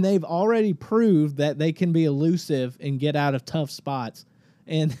when they've already proved that they can be elusive and get out of tough spots.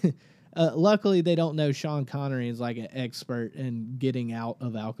 And luckily, they don't know Sean Connery is like an expert in getting out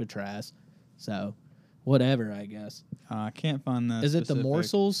of Alcatraz. So, whatever, I guess. I can't find the. Is it the specific-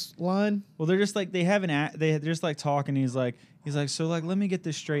 morsels line? Well, they're just like they they're just like talking. He's like, so like let me get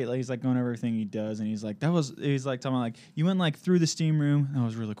this straight. Like he's like going over everything he does, and he's like he's like talking about like you went like through the steam room. That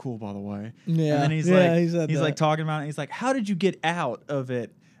was really cool, by the way. Yeah. And then he's Yeah, like he said he's that. like talking about it. He's like, how did you get out of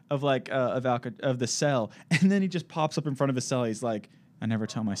it? Of like of the cell? And then he just pops up in front of his cell. He's like, I never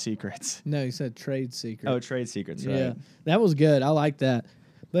tell my secrets. No, he said trade secret. Oh, trade secrets, right? Yeah, that was good. I like that.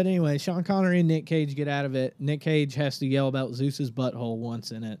 But anyway, Sean Connery and Nick Cage get out of it. Nick Cage has to yell about Zeus's butthole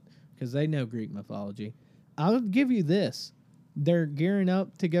once in it because they know Greek mythology. I'll give you this. They're gearing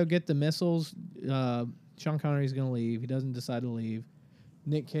up to go get the missiles. Sean Connery's going to leave. He doesn't decide to leave.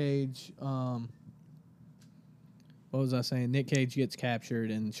 Nick Cage, what was I saying? Nick Cage gets captured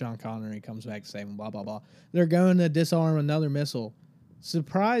and Sean Connery comes back to save him, blah, blah, blah. They're going to disarm another missile.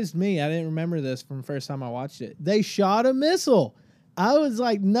 Surprised me. I didn't remember this from the first time I watched it. They shot a missile. I was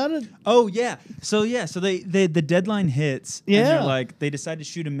like, none of. Oh yeah. So they the deadline hits. And Yeah. they're like they decide to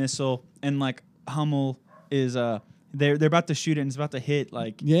shoot a missile, and like Hummel is they're about to shoot it, and it's about to hit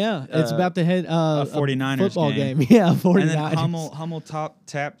like Yeah, it's about to hit a 49ers football game. Yeah, 49ers. And then Hummel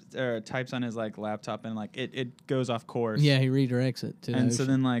types on his like laptop, and like it goes off course. Yeah, he redirects it to. And the so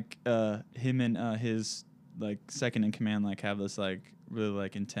ocean. then like him and his like second in command like have this like really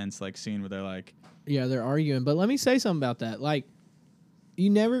like intense like scene where they're like Yeah, they're arguing. But let me say something about that. Like, you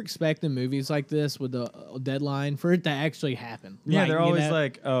never expect in movies like this with a deadline for it to actually happen. yeah Like, they're you always know?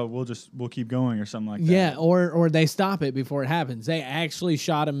 like oh we'll keep going or something like that. Yeah, or they stop it before it happens. They actually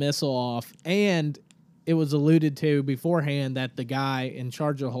shot a missile off, and it was alluded to beforehand that the guy in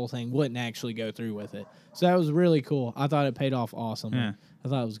charge of the whole thing wouldn't actually go through with it. So that was really cool. I thought it paid off awesomely. Yeah. I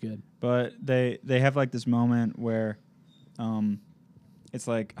thought it was good. But they have like this moment where it's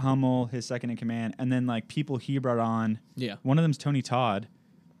like Hummel, his second in command, and then like people he brought on. Yeah. One of them's Tony Todd.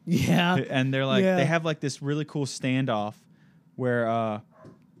 Yeah. And they're like Yeah. they have like this really cool standoff where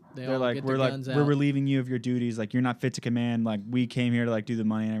they're all like get we're their like guns we're out. relieving you of your duties, like you're not fit to command, like we came here to like do the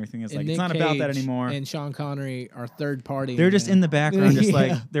money and everything. It's And like Nick it's not about that Cage anymore. And Sean Connery are third party. They're just in the background, just Yeah.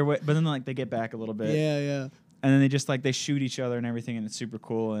 like but then like they get back a little bit, Yeah. and then they just like they shoot each other and everything, and it's super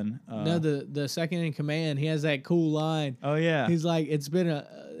cool. And No, the second in command, he has that cool line. oh yeah, He's like, it has been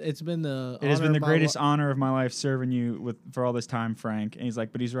the it has been honor the of my greatest li-" honor of my life serving you for all this time, Frank. And he's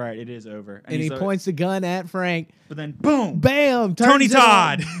like, but he's right, it is over. And he he's like- points the gun at Frank. but then boom, Bam! Tony turns it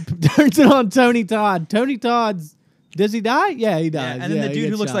on- Todd. turns it on Tony Todd. Tony Todd's. Does he die? Yeah, he Yeah, dies. and then Yeah, the he dude who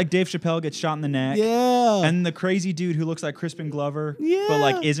gets looks shot. like Dave Chappelle gets shot in the neck. Yeah. And the crazy dude who looks like Crispin Glover, but Yeah.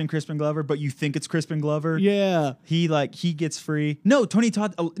 like isn't Crispin Glover, but you think it's Crispin Glover. yeah. He gets free. No, Tony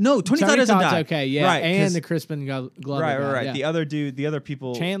Todd. No, Tony Todd doesn't Todd's die. okay. Yeah. right. And 'cause- the Crispin Glover. right. guy, yeah. The other dude, the other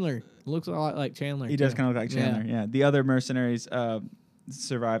people. Chandler looks a lot like Chandler. He does too. kind of look like Chandler. Yeah. The other mercenaries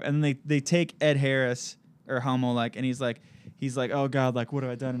survive, and then they take Ed Harris or Hummel and he's like, oh God, like what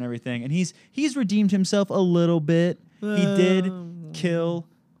have I done and everything, and he's redeemed himself a little bit. He did kill,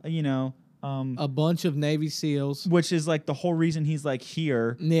 a bunch of Navy SEALs. which is like the whole reason he's like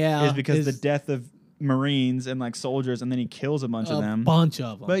here Yeah. is because the is death of Marines and like soldiers, and then he kills a bunch of them. bunch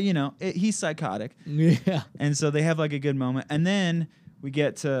of them. But he's psychotic, yeah. and so they have like a good moment, and then we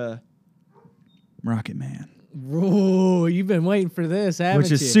get to Rocket Man, Ooh, you've been waiting for this, haven't which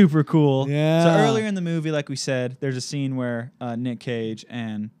you? is super cool. Yeah. So earlier in the movie, like we said, there's a scene where Nick Cage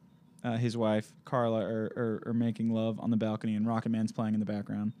and his wife Carla are making love on the balcony, and Rocket Man's playing in the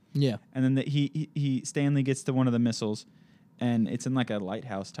background. Yeah. And then Stanley gets to one of the missiles, and it's in like a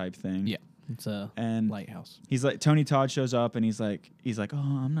lighthouse type thing. Yeah. It's a And lighthouse. he's like, Tony Todd shows up, and he's like, oh,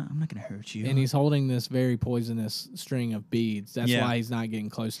 I'm not gonna hurt you. And he's holding this very poisonous string of beads. That's Yeah. why he's not getting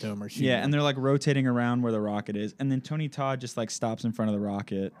close to him or shooting. yeah, him. and they're like rotating around where the rocket is, and then Tony Todd just like stops in front of the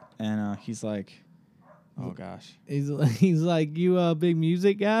rocket, and he's like, oh gosh. he's like, you a big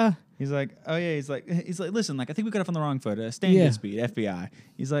music guy? He's like, oh yeah. He's like, listen, like I think we got off on the wrong foot. Stan Yeah. Goodspeed, FBI.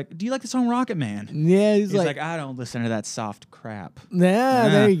 He's like, do you like the song Rocket Man? Yeah, He's like, I don't listen to that soft crap. yeah,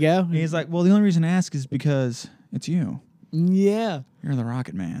 there you go. And he's like, well, the only reason I ask is because it's you. Yeah. You're the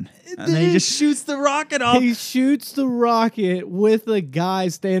Rocket Man. And then he just shoots the rocket off. He shoots the rocket with a guy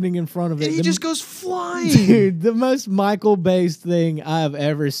standing in front of it. And he The- just goes flying. Dude, the most Michael Bay-based thing I have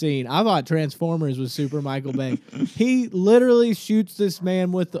ever seen. I thought Transformers was super Michael Bay. He literally shoots this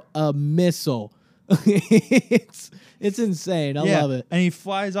man with a missile. It's insane. I love it. And he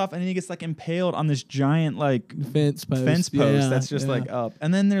flies off, and then he gets like impaled on this giant like Fence post. fence post that's just like up.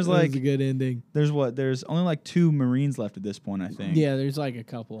 And then there's That was like a good ending. there's only like 2 Marines left at this point, I think. Yeah, there's like a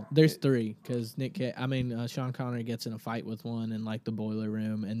couple. There's 3 because Sean Connery gets in a fight with one in like the boiler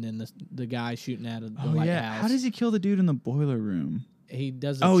room, and then the guy shooting out of the Oh lighthouse. yeah. How does he kill the dude in the boiler room? He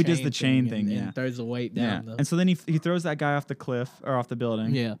does. He does the chain thing, and yeah. throws the weight Yeah. down. And so then he throws that guy off the cliff or off the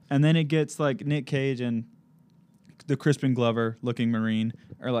building. Yeah. And then it gets like Nick Cage and the Crispin Glover looking Marine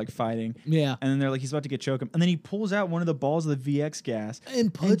are like fighting. Yeah. And then they're like, he's about to get choke him. And then he pulls out one of the balls of the VX gas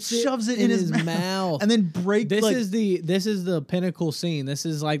And shoves it in his mouth. And then breaks. This is the pinnacle scene. This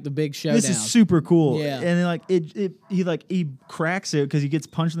is like the big showdown. This is super cool. Yeah. And then like he cracks it because he gets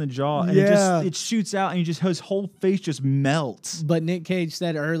punched in the jaw and it shoots out and his whole face just melts. But Nick Cage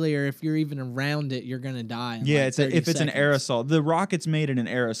said earlier, if you're even around it, you're gonna die. In Yeah, like it's 30 if it's an seconds. aerosol. The rocket's made in an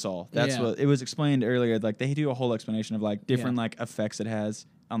aerosol. That's Yeah. what it was explained earlier. Like they do a whole explanation of like different like effects it has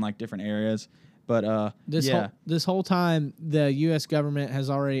on like different areas. But This whole time, the U.S. government has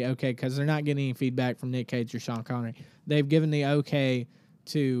already because they're not getting any feedback from Nick Cage or Sean Connery. They've given the okay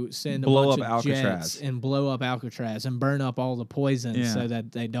to send Blow a bunch up of jets Alcatraz. and blow up Alcatraz and burn up all the poison Yeah. so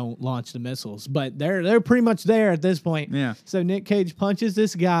that they don't launch the missiles. But they're pretty much there at this point. Yeah. So Nick Cage punches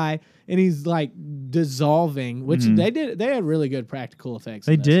this guy and he's like dissolving, which they did. They had really good practical effects.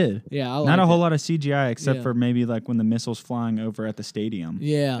 They in this. did. Yeah, I Not liked a whole it. lot of CGI except Yeah. for maybe like when the missiles flying over at the stadium.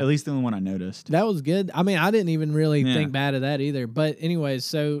 Yeah. At least the only one I noticed. That was good. I mean, I didn't even really Yeah. think bad of that either. But anyways,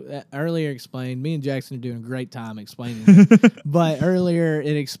 so earlier explained, me and Jackson are doing a great time explaining it. But earlier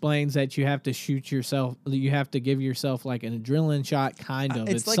it explains that you have to shoot yourself. You have to give yourself like an adrenaline shot, kind of.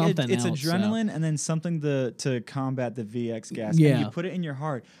 It's like something it's else. adrenaline and then something to combat the VX gas. Yeah. And you put it in your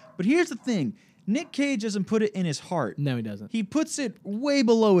heart. But here's the thing. Nick Cage doesn't put it in his heart. No, he doesn't. He puts it way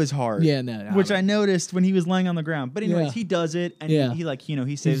below his heart. Yeah, no. Which I noticed when he was laying on the ground. But anyways, Yeah. he does it and Yeah. he like, he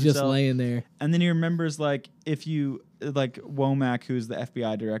He's saves just himself. laying there. And then he remembers like if you like Womack, who's the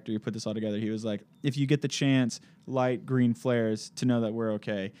FBI director, who put this all together, he was like, if you get the chance, light green flares to know that we're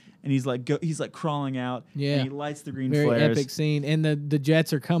okay. And he's like crawling out. Yeah. And he lights the green Very flares. epic scene, and the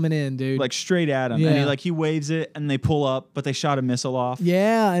jets are coming in, dude. Like straight at him. Yeah. And he waves it and they pull up, but they shot a missile off.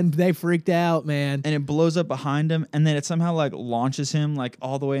 yeah, and they freaked out, man. And it blows up behind him, and then it somehow like launches him like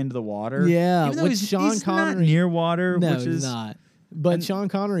all the way into the water. Yeah, Even though with he's Sean not Connery- near water, No, which he's is not. But and- Sean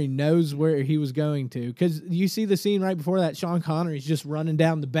Connery knows where he was going to, because you see the scene right before that. Sean Connery's just running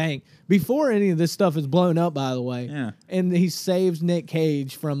down the bank before any of this stuff is blown up, by the way. Yeah. And he saves Nick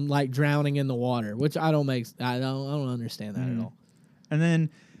Cage from like drowning in the water, which I don't understand that at all. And then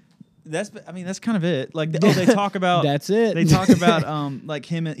that's kind of it. Like they talk about That's it. They talk about like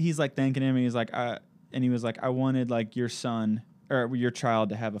him. He's like thanking him, and he's like, and he was like, I wanted like your son or your child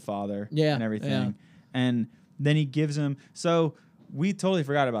to have a father, Yeah, and everything. yeah. And then he gives him. So we totally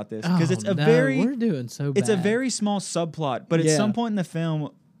forgot about this because it's a no, very we're doing so bad. it's a very small subplot. But at Yeah. some point in the film,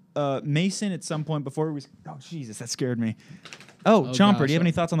 Mason at some point before he was Jesus, that scared me. Oh, Chomper, gosh. do you have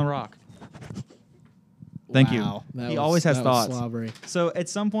any thoughts on The Rock? Thank you. Wow, He always has that was thoughts. slobbery. So at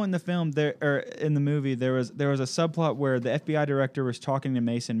some point in the film, in the movie, there was a subplot where the FBI director was talking to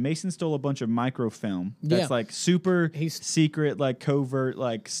Mason. Mason stole a bunch of microfilm that's Yeah. like super He's- secret, like covert,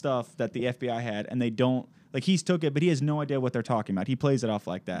 like stuff that the FBI had, and they don't like he's took it, but he has no idea what they're talking about. He plays it off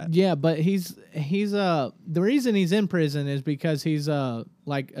like that. Yeah, but he's the reason he's in prison is because he's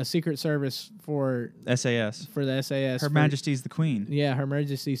like a secret service for SAS. the SAS. Her for- Majesty's the Queen. Yeah, Her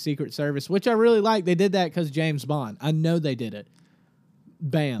Majesty's Secret Service, which I really like. They did that because James Bond. I know they did it.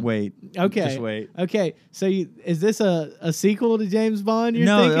 Bam. Wait. Okay. Just wait. Okay. So is this a sequel to James Bond? You're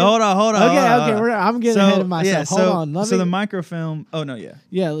No, thinking? hold on. Okay. hold Okay. on. I'm getting ahead of myself. Yeah, Hold on. Let so me, the microfilm. Oh no, yeah.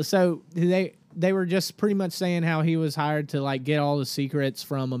 yeah. So they were just pretty much saying how he was hired to like get all the secrets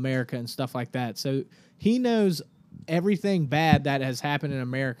from America and stuff like that. So he knows everything bad that has happened in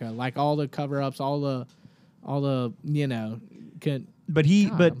America, like all the cover-ups, all the But he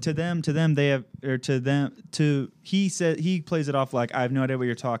said he plays it off like I have no idea what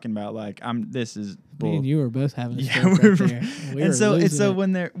you're talking about. Like this is bull. Me and you were both having a Yeah, stroke right there. We were and so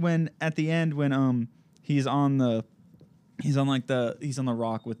losing it. when at the end when he's on the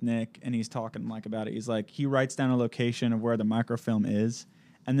rock with Nick and he's talking like about it. He's like he writes down a location of where the microfilm is,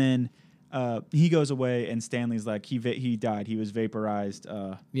 and then he goes away and Stanley's like he died. He was vaporized.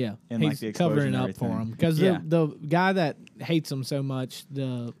 Yeah, and, he's like, the explosion covering and up for everything. him because Yeah. the guy that hates him so much, I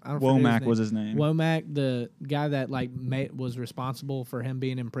don't forget Womack was his name. Womack, the guy that like was responsible for him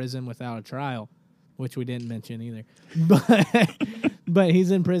being in prison without a trial, which we didn't mention either. But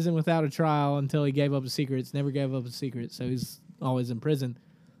he's in prison without a trial until he gave up his secrets. Never gave up his secrets, so he's always in prison.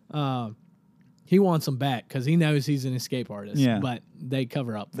 He wants him back because he knows he's an escape artist. Yeah. But they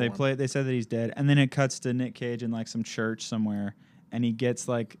cover up. For him. They said that he's dead, and then it cuts to Nick Cage in like some church somewhere, and he gets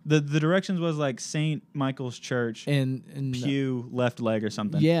like the directions was like St. Michael's Church, and pew left leg or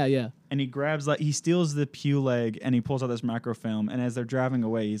something. yeah. And he grabs he steals the pew leg and he pulls out this microfilm. And as they're driving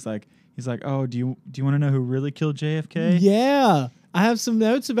away, he's like, oh, do you want to know who really killed JFK? Yeah. I have some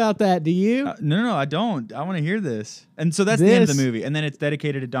notes about that. Do you? No, I don't. I want to hear this. And so that's the end of the This- movie. And then it's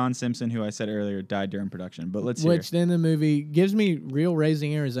dedicated to Don Simpson, who I said earlier died during production. But let's hear Which then the movie gives me real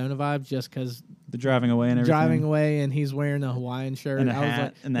Raising Arizona vibes just because the driving away and everything. driving away and he's wearing a Hawaiian shirt. And a I was hat,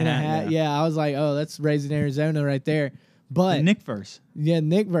 like, and the and a hat, hat. yeah. Yeah, I was like, oh, that's Raising Arizona right there. But And Nick verse. yeah,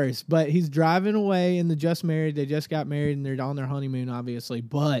 Nick verse. But he's driving away and they're just married. They just got married and they're on their honeymoon, obviously.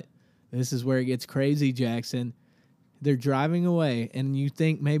 But this is where it gets crazy, Jackson. They're driving away and you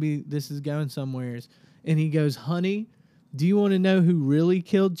think maybe this is going somewheres. And he goes, honey, do you want to know who really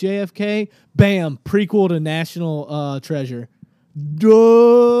killed JFK? Bam, prequel to National Treasure.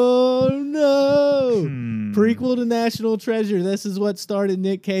 Oh, no. Prequel to National Treasure. This is what started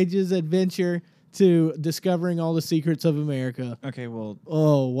Nick Cage's adventure to discovering all the secrets of America. Okay, well,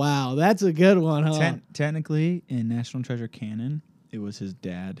 Oh, wow. That's a good one, huh? technically in National Treasure canon, it was his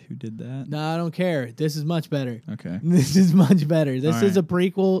dad who did that. No, I don't care. This is much better. Okay. This is much better. This All is a right.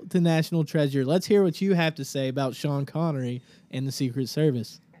 prequel to National Treasure. Let's hear what you have to say about Sean Connery and the Secret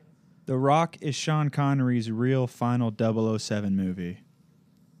Service. The Rock is Sean Connery's real final 007 movie.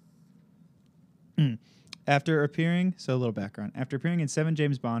 After appearing, so a little background. After appearing in 7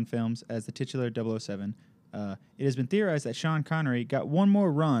 James Bond films as the titular 007, it has been theorized that Sean Connery got one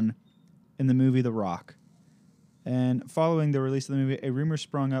more run in the movie The Rock. And following the release of the movie, a rumor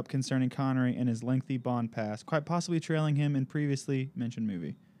sprung up concerning Connery and his lengthy Bond past, quite possibly trailing him in previously mentioned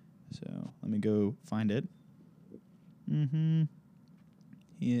movie. So let me go find it.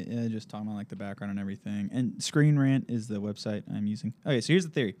 Yeah, just talking about like the background and everything. And Screen Rant is the website I'm using. Okay, so here's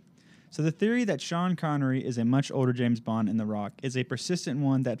the theory. So the theory that Sean Connery is a much older James Bond in The Rock is a persistent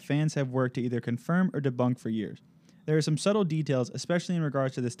one that fans have worked to either confirm or debunk for years. There are some subtle details, especially in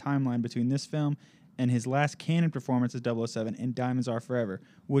regards to this timeline between this film and his last canon performance as 007 in Diamonds Are Forever,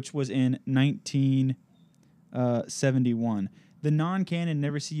 which was in 1971. The non-canon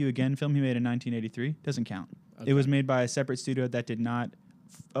Never See You Again film he made in 1983 doesn't count. Okay. It was made by a separate studio that did not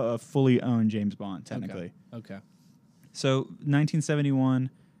fully own James Bond, technically. Okay. So 1971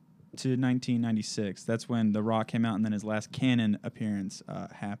 to 1996, that's when The Rock came out, and then his last canon appearance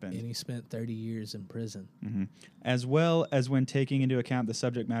happened. And he spent 30 years in prison. As well as when taking into account the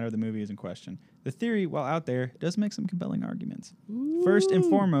subject matter of the movie is in question. The theory, while out there, does make some compelling arguments. First and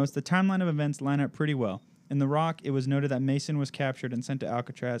foremost, the timeline of events line up pretty well. In The Rock, it was noted that Mason was captured and sent to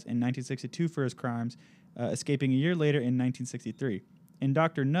Alcatraz in 1962 for his crimes, escaping a year later in 1963. In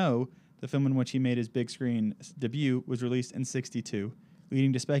Dr. No, the film in which he made his big screen debut was released in 62,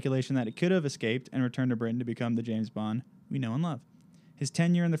 leading to speculation that it could have escaped and returned to Britain to become the James Bond we know and love. His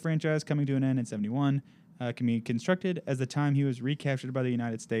tenure in the franchise, coming to an end in 71, can be constructed as the time he was recaptured by the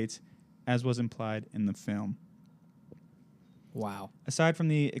United States, as was implied in the film. Wow. Aside from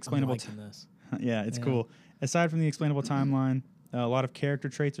the I'm explainable... liking this. Yeah, it's Yeah. cool. Aside from the explainable timeline, a lot of character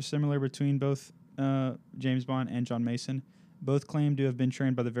traits are similar between both James Bond and John Mason. Both claim to have been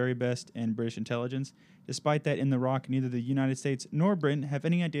trained by the very best in British intelligence. Despite that, in The Rock, neither the United States nor Britain have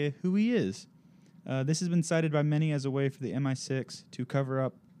any idea who he is. This has been cited by many as a way for the MI6 to cover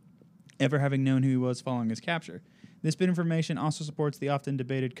up ever having known who he was following his capture. This bit of information also supports the often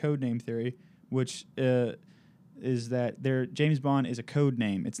debated codename theory, which is that James Bond is a code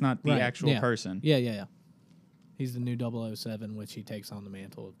name. It's not the Right, actual yeah. person. Yeah. He's the new 007, which he takes on the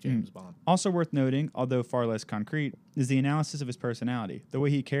mantle of James Bond. Also worth noting, although far less concrete, is the analysis of his personality. The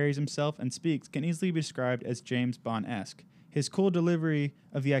way he carries himself and speaks can easily be described as James Bond-esque. His cool delivery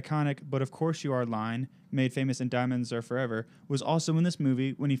of the iconic "But of course you are" line, made famous in Diamonds Are Forever, was also in this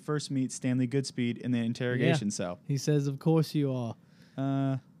movie when he first meets Stanley Goodspeed in the interrogation cell. He says, of course you are.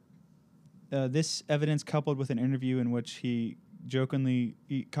 This evidence, coupled with an interview in which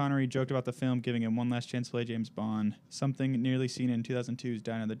Connery joked about the film giving him one last chance to play James Bond, something nearly seen in 2002's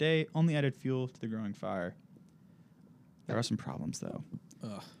Die Another Day, only added fuel to the growing fire. There are some problems, though.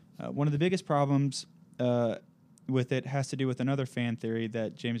 One of the biggest problems with it has to do with another fan theory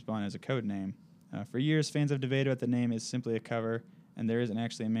that James Bond is a code name. For years, fans have debated that the name is simply a cover, and there isn't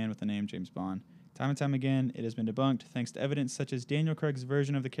actually a man with the name James Bond. Time and time again, it has been debunked thanks to evidence such as Daniel Craig's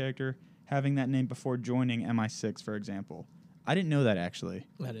version of the character having that name before joining MI6, for example. I didn't know that, actually.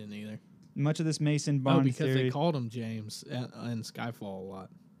 I didn't either. Much of this Mason Bond because theory... they called him James in Skyfall a lot.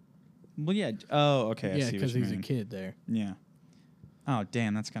 Well, yeah. Oh, okay. I Yeah, see what because you he's a mean. kid there. Yeah. Oh,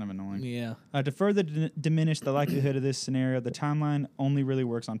 damn, that's kind of annoying. Yeah. To further diminish the likelihood of this scenario, the timeline only really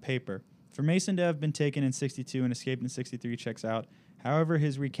works on paper. For Mason to have been taken in 62 and escaped in 63 checks out. However,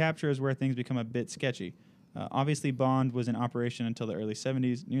 his recapture is where things become a bit sketchy. Obviously, Bond was in operation until the early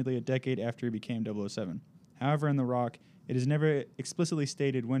 70s, nearly a decade after he became 007. However, in The Rock, it is never explicitly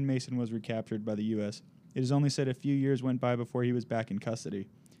stated when Mason was recaptured by the U.S. It is only said a few years went by before he was back in custody.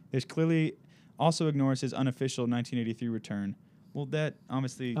 This clearly also ignores his unofficial 1983 return. Well, that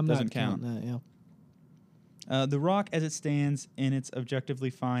obviously doesn't count. That, yeah. The Rock, as it stands in its objectively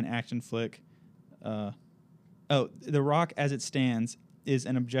fine action flick. The Rock, as it stands, is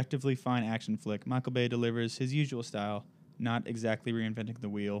an objectively fine action flick. Michael Bay delivers his usual style, not exactly reinventing the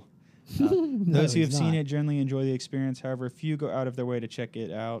wheel. Those who have seen it generally enjoy the experience. However, few go out of their way to check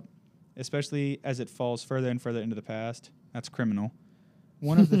it out, especially as it falls further and further into the past. That's criminal.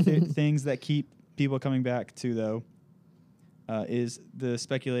 One of the things that keep people coming back to, though, is the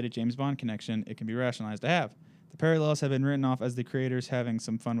speculated James Bond connection it can be rationalized to have. The parallels have been written off as the creators having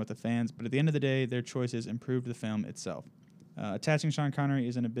some fun with the fans, but at the end of the day, their choices improved the film itself. Attaching Sean Connery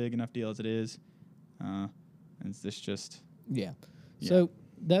isn't a big enough deal as it is. It's just... Yeah. So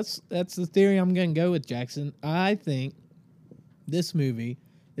that's the theory I'm going to go with, Jackson. I think this movie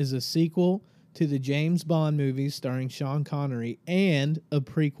is a sequel to the James Bond movies starring Sean Connery and a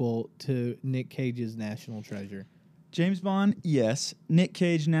prequel to Nick Cage's National Treasure. James Bond, yes. Nick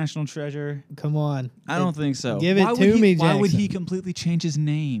Cage, National Treasure. Come on. I don't think so. Give it to me, Why would Jackson. he completely change his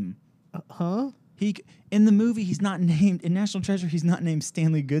name? Huh? In the movie, he's not named... In National Treasure, he's not named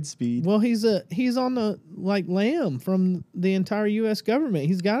Stanley Goodspeed. Well, he's on the lamb from the entire U.S. government.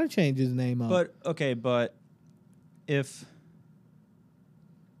 He's got to change his name up. But if...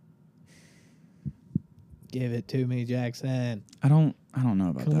 Give it to me, Jackson. I don't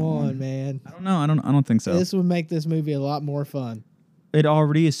know about that Come on, one. man. I don't know. I don't think so. This would make this movie a lot more fun. It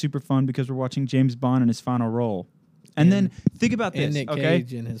already is super fun because we're watching James Bond in his final role. And then think about this, and Nick okay?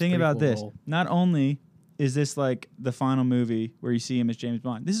 Cage in his Think about prequel this. role. Not only is this like the final movie where you see him as James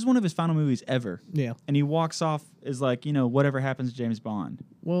Bond, this is one of his final movies ever. Yeah. And he walks off as like, whatever happens to James Bond.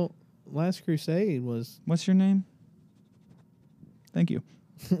 Well, Last Crusade was... What's your name? Thank you.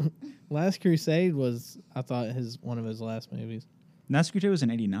 Last Crusade was, I thought, one of his last movies. Last Crusade was in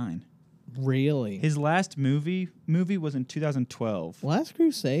 89. Really? His last movie was in 2012. Last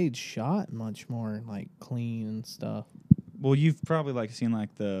Crusade shot much more clean and stuff. Well, you've probably seen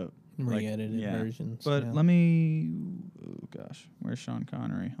the Re-edited versions. But yeah. let me... Oh, gosh. Where's Sean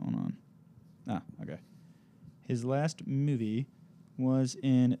Connery? Hold on. Ah, okay. His last movie was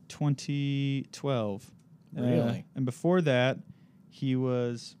in 2012. Really? And before that, he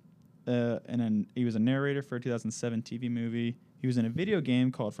was a narrator for a 2007 TV movie. He was in a video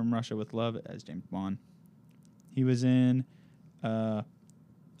game called From Russia with Love as James Bond. He was in a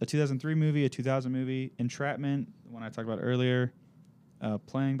 2003 movie, a 2000 movie, Entrapment, the one I talked about earlier,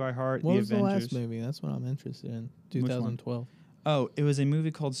 Playing by Heart, What The was Avengers. the last movie? That's what I'm interested in. Which one? 2012. Oh, it was a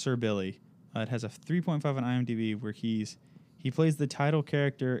movie called Sir Billy. It has a 3.5 on IMDb where he plays the title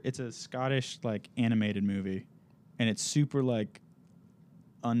character. It's a Scottish animated movie, and it's super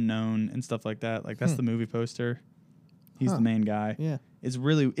unknown and stuff like that. That's the movie poster. He's the main guy. Yeah. It's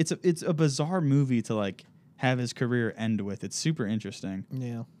really it's a bizarre movie to have his career end with. It's super interesting.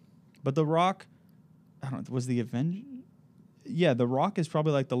 Yeah. But The Rock, I don't know, was the Avenger? Yeah, The Rock is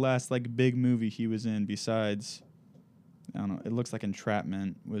probably the last big movie he was in besides, I don't know, it looks like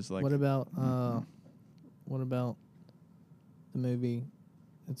Entrapment was What about the movie?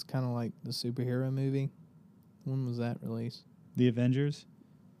 It's kind of like the superhero movie. When was that released? The Avengers?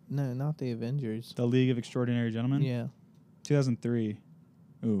 No, not the Avengers. The League of Extraordinary Gentlemen? Yeah. 2003.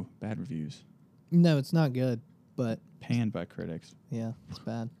 Ooh, bad reviews. No, it's not good, but Panned by critics. yeah, it's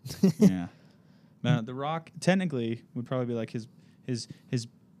bad. Yeah. The Rock technically would probably be his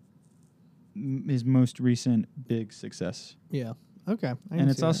most recent big success. Yeah. Okay.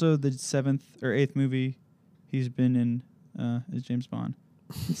 And it's also the 7th or 8th movie he's been in as James Bond.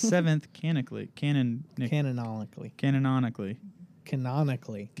 7th canonically. canonically. Canonically.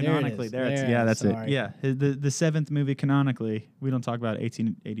 Canonically. There it is. That's it. Yeah. The 7th movie canonically. We don't talk about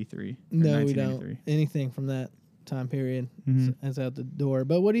 1883. No, we don't. Anything from that time period is out the door.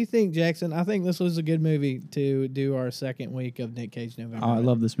 But what do you think, Jackson? I think this was a good movie to do our second week of Nick Cage November. Oh, I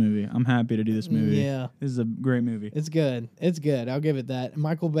love this movie. I'm happy to do this movie. Yeah. This is a great movie. It's good. It's good. I'll give it that.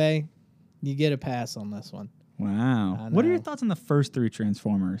 Michael Bay, you get a pass on this one. Wow. I What are your know. thoughts on the first 3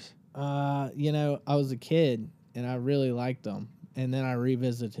 Transformers? I was a kid and I really liked them. And then I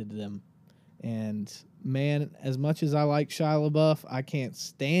revisited them. And man, as much as I like Shia LaBeouf, I can't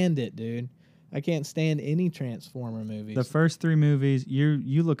stand it, dude. I can't stand any Transformer movies. The first 3 movies,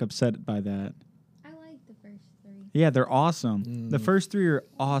 you look upset by that. I like the first 3. Yeah, they're awesome. The first 3 are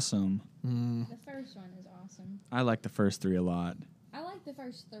awesome. Mm. The first one is awesome. I like the first three a lot. I like the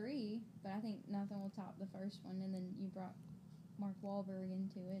first three, but I think nothing will top the first one. And then you brought Mark Wahlberg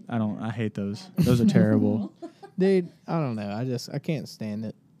into it. I hate those. I Those are didn't. terrible. Dude, I don't know. I can't stand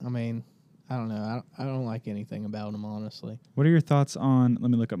it. I mean, I don't know. I don't like anything about him, honestly. What are your thoughts on?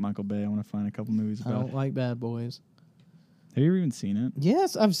 Let me look up Michael Bay. I want to find a couple movies I about. don't like Bad Boys. Have you ever even seen it?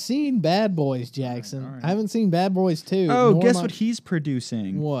 Yes, I've seen Bad Boys, Jackson. all right. I haven't seen Bad Boys 2. Oh, nor guess am I- what he's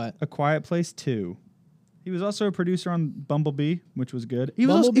producing? What? A Quiet Place 2. He was also a producer on Bumblebee, which was good. He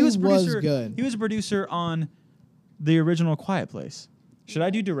Bumblebee was, was producer, good. He was a producer on the original Quiet Place. Should I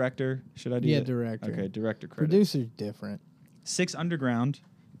do director? Should I do Yeah, the- director. Okay, director credit. Producer's different. 6 Underground.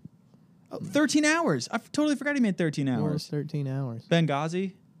 Oh, 13 hours. I totally forgot he made 13 Well, it's hours. 13 hours.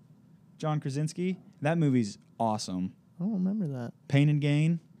 Benghazi. John Krasinski. That movie's awesome. I don't remember that. Pain and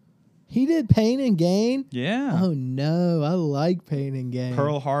Gain. He did Pain and Gain? Yeah. Oh, no. I like Pain and Gain.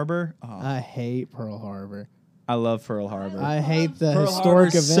 Pearl Harbor. Oh, I hate Pearl Harbor. I love Pearl Harbor. I hate the Pearl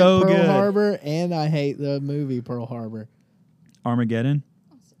historic Harbor's event so Pearl good. Harbor, and I hate the movie Pearl Harbor. Armageddon.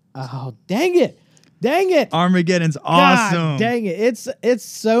 Oh, dang it. Dang it. Armageddon's God awesome. dang it. It's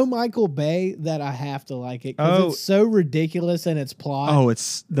so Michael Bay that I have to like it because Oh. it's so ridiculous in its plot. Oh,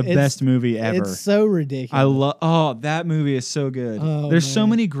 it's the It's- best movie ever. It's so ridiculous. I love. Oh, that movie is so good. Oh, There's so man.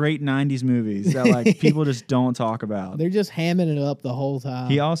 many great '90s movies that like people just don't talk about. They're just hamming it up the whole time.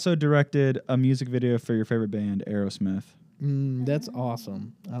 He also directed a music video for your favorite band, Aerosmith. That's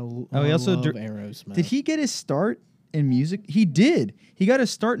awesome. I he also love dir- Aerosmith. Did he get his start in music? He did. He got his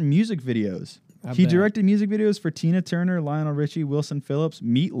start in music videos. I He bet. directed music videos for Tina Turner, Lionel Richie, Wilson Phillips,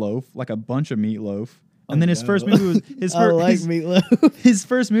 Meatloaf, like a bunch of Meatloaf. And then his first movie was his I first like Meatloaf. his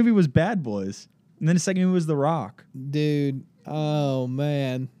first movie was Bad Boys. And then his second movie was The Rock. Dude. Oh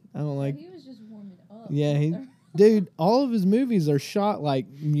man. I don't like He was just warming up. Yeah, dude, all of his movies are shot like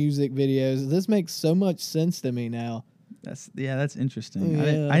music videos. This makes so much sense to me now. That's interesting.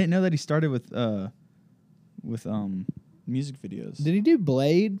 Yeah. I didn't know that he started with music videos. Did he do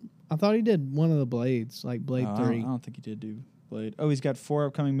Blade? I thought he did one of the Blades, like Blade I 3. don't think he did do Blade. Oh, he's got 4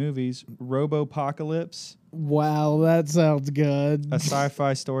 upcoming movies: Robopocalypse, Wow, that sounds good. a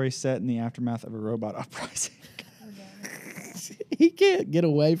sci-fi story set in the aftermath of a robot uprising. He can't get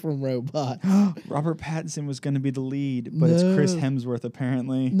away from robot. Robert Pattinson was going to be the lead, but it's Chris No. Hemsworth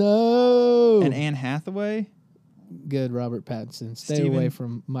apparently. No. And Anne Hathaway. Good, Robert Pattinson. Stay Steven- away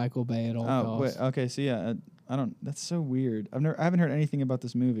from Michael Bay at all Oh wait, costs. okay. So yeah, I don't. That's so weird. I haven't heard anything about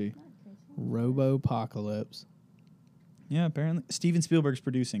this movie. Robopocalypse. Yeah, apparently Steven Spielberg's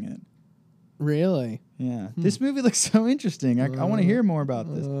producing it. Really? Yeah, this movie looks so interesting. I want to hear more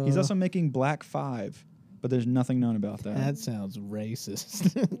about this. He's uh. also making Black 5, but there's nothing known about that. That sounds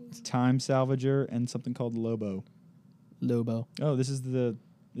racist. Time Salvager and something called Lobo. Lobo. Oh, this is the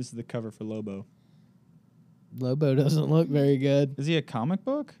cover for Lobo. Lobo doesn't look very good. Is he a comic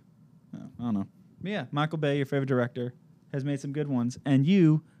book? No, I don't know. But yeah, Michael Bay, your favorite director, has made some good ones, and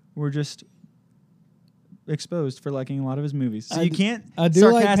you were just exposed for liking a lot of his movies. So I you d- can't I do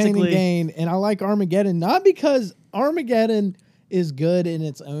like Pain and sarcastically. Gain, and I like Armageddon, not because Armageddon is good in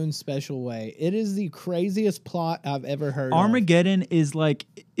its own special way. It is the craziest plot I've ever heard of. Armageddon is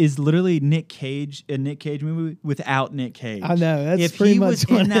literally a Nick Cage movie without Nick Cage. I know. That's If pretty he much was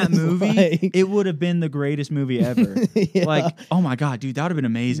in what that it's movie, like. it would have been the greatest movie ever. Yeah. Like, oh my god, dude, that would have been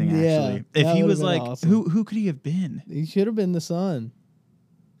amazing. Yeah, Actually, if that he would've was been like, awesome. who could he have been? He should have been the son.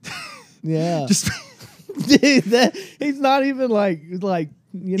 Yeah. Just Dude, he's not even like he would have been age like,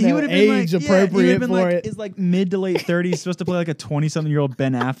 yeah, he would've appropriate been for like, it. Is like mid to late 30s, supposed to play like a 20-something-year-old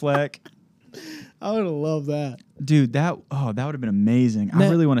Ben Affleck. I would have loved that. Dude, that would have been amazing. I Now-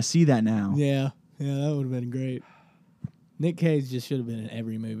 really want to see that now. Yeah, that would have been great. Nick Cage just should have been in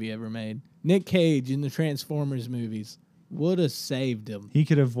every movie ever made. Nick Cage in the Transformers movies would have saved him. He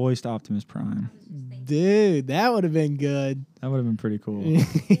could have voiced Optimus Prime. Dude, that would have been good. That would have been pretty cool. Do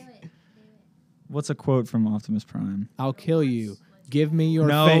it. What's a quote from Optimus Prime? I'll kill you. Give me your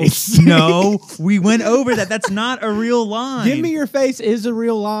No, face. no, we went over that. That's not a real line. Give me your face is a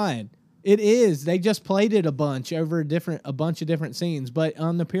real line. It is. They just played it a bunch over a bunch of different scenes. But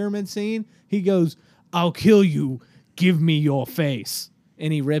on the pyramid scene, he goes, "I'll kill you. Give me your face."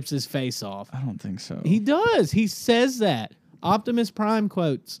 And he rips his face off. I don't think so. He does. He says that. Optimus Prime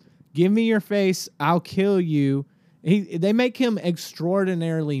quotes, "Give me your face. I'll kill you." They make him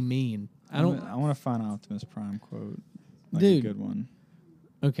extraordinarily mean. I want to find an Optimus Prime quote. Like Dude. a good one.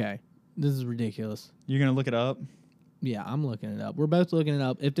 Okay. This is ridiculous. You're gonna look it up? Yeah, I'm looking it up. We're both looking it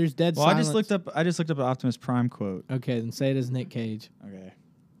up. If there's dead Well, silence. I just looked up an Optimus Prime quote. Okay, then say it as Nick Cage. Okay.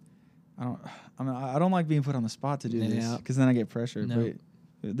 I don't like being put on the spot to do this Yeah. because then I get pressured. No. But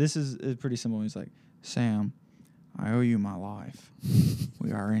This is pretty simple. He's like, Sam, I owe you my life.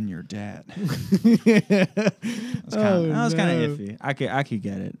 We are in your debt. That was kind of iffy. I could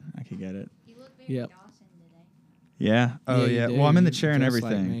get it. I could get it. You look very Yep. Dawson today. Yeah. Oh you yeah. do. Well, I'm in the You chair and dress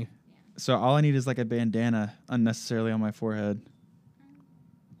like everything. me. So all I need is like a bandana unnecessarily on my forehead.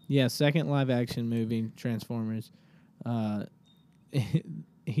 Yeah, second live action movie, Transformers.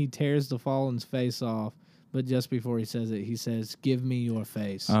 He tears the Fallen's face off, but just before he says it, he says, "Give me your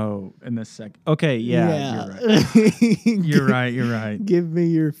face." Oh, in the second. Okay. Yeah. You're right. You're right. You're right. Give me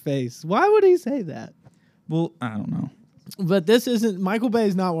your face. Why would he say that? Well, I don't know. But this isn't Michael Bay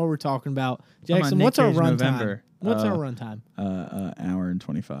is not what we're talking about. Jackson, Nick what's our Cage runtime? November. What's our runtime? Hour and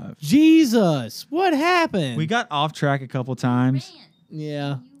 25. Jesus, what happened? We got off track a couple times, Rant.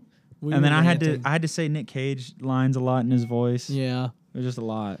 yeah, we and were then I had ranting. to say Nick Cage lines a lot in his voice. Yeah. It was just a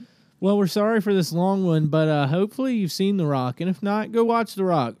lot. Well, we're sorry for this long one, but hopefully you've seen The Rock, and if not, go watch The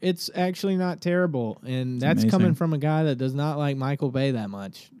Rock. It's actually not terrible, and that's coming amazing. from a guy that does not like Michael Bay that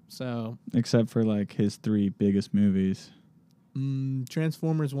much. So, Except for like his 3 biggest movies: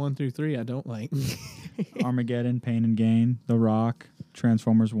 Transformers 1 through 3, I don't like. Armageddon, Pain and Gain, The Rock,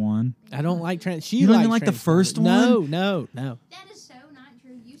 Transformers 1. I don't like She You don't even likes like the Transformers. first one? No. That is so not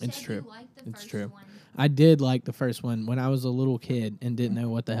true. You said It's true. you liked the It's first true. one. I did like the first one when I was a little kid and didn't know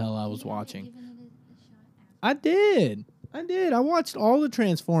what the hell I was You haven't watching. given it a shot I did. I watched all the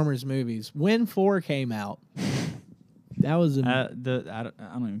Transformers movies when 4 came out. That was a I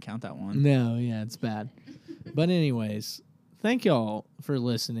don't even count that one. no, yeah, it's bad. But anyways, thank y'all for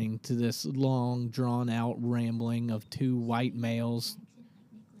listening to this long, drawn out rambling of 2 white males.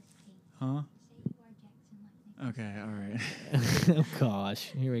 Huh? Say you are Jackson like Nick. Okay, all right. Oh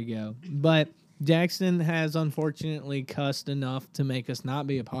gosh, here we go. But Jackson has unfortunately cussed enough to make us not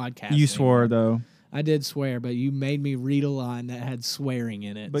be a podcast. You swore though, I did swear, but you made me read a line that had swearing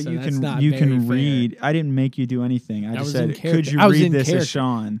in it. but so you that's can not you very can fair. read. I didn't make you do anything. I just was in said, character. could you I was read in this character. as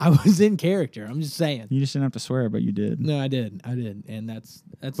Sean? I was in character. I'm just saying. You just didn't have to swear, but you did. No, I did, and that's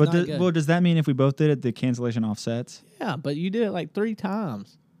But not good. well, does that mean if we both did it, the cancellation offsets? Yeah, but you did it like 3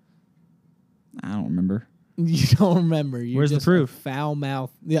 times. I don't remember. You don't remember. You're Where's the just proof? Foul mouth.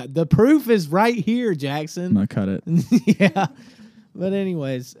 Yeah, the proof is right here, I'm Jackson. gonna cut it. Yeah. But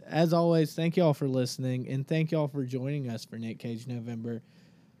anyways, as always, thank y'all for listening, and thank y'all for joining us for Nick Cage November.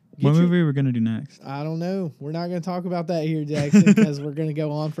 Get What your- movie are we gonna do next? I don't know. We're not going to talk about that here, Jackson, because we're going to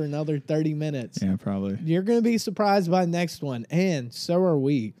go on for another 30 minutes. Yeah, probably. You're going to be surprised by the next one, and so are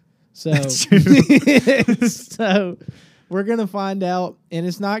we. So, That's true. so we're going to find out, and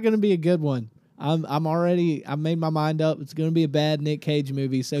it's not going to be a good one. I've made my mind up. It's going to be a bad Nick Cage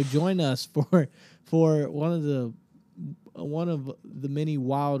movie. So join us for one of the many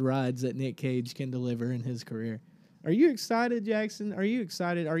wild rides that Nick Cage can deliver in his career. Are you excited, Jackson? Are you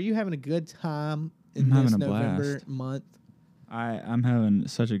excited? Are you having a good time in I'm this having a November blast. month? I'm having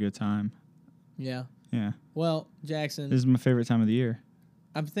such a good time. Yeah. Yeah, Well, Jackson, this is my favorite time of the year.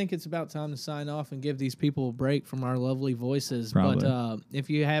 I think it's about time to sign off and give these people a break from our lovely voices. Probably. But if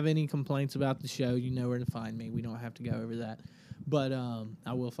you have any complaints about the show, you know where to find me. We don't have to go over that. But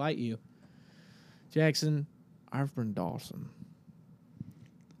I will fight you. Jackson, I've been Dawson.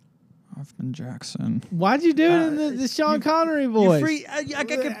 I've been Jackson. Why'd you do it in the Sean Connery voice? I got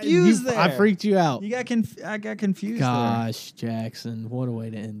confused there. I freaked you out. I got confused. Gosh, Jackson, what a way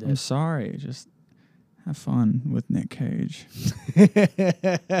to end there. I'm it. sorry. Just have fun with Nick Cage.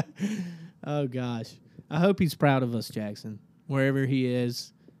 Oh, gosh. I hope he's proud of us, Jackson. Wherever he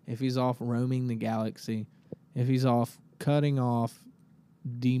is, if he's off roaming the galaxy, if he's off cutting off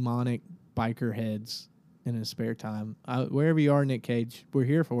demonic biker heads in his spare time, wherever you are, Nick Cage, we're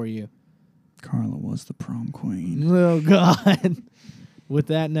here for you. Carla was the prom queen. Oh, God. With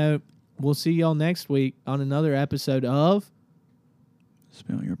that note, we'll see y'all next week on another episode of...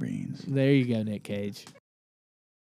 Spill your beans. There you go, Nick Cage.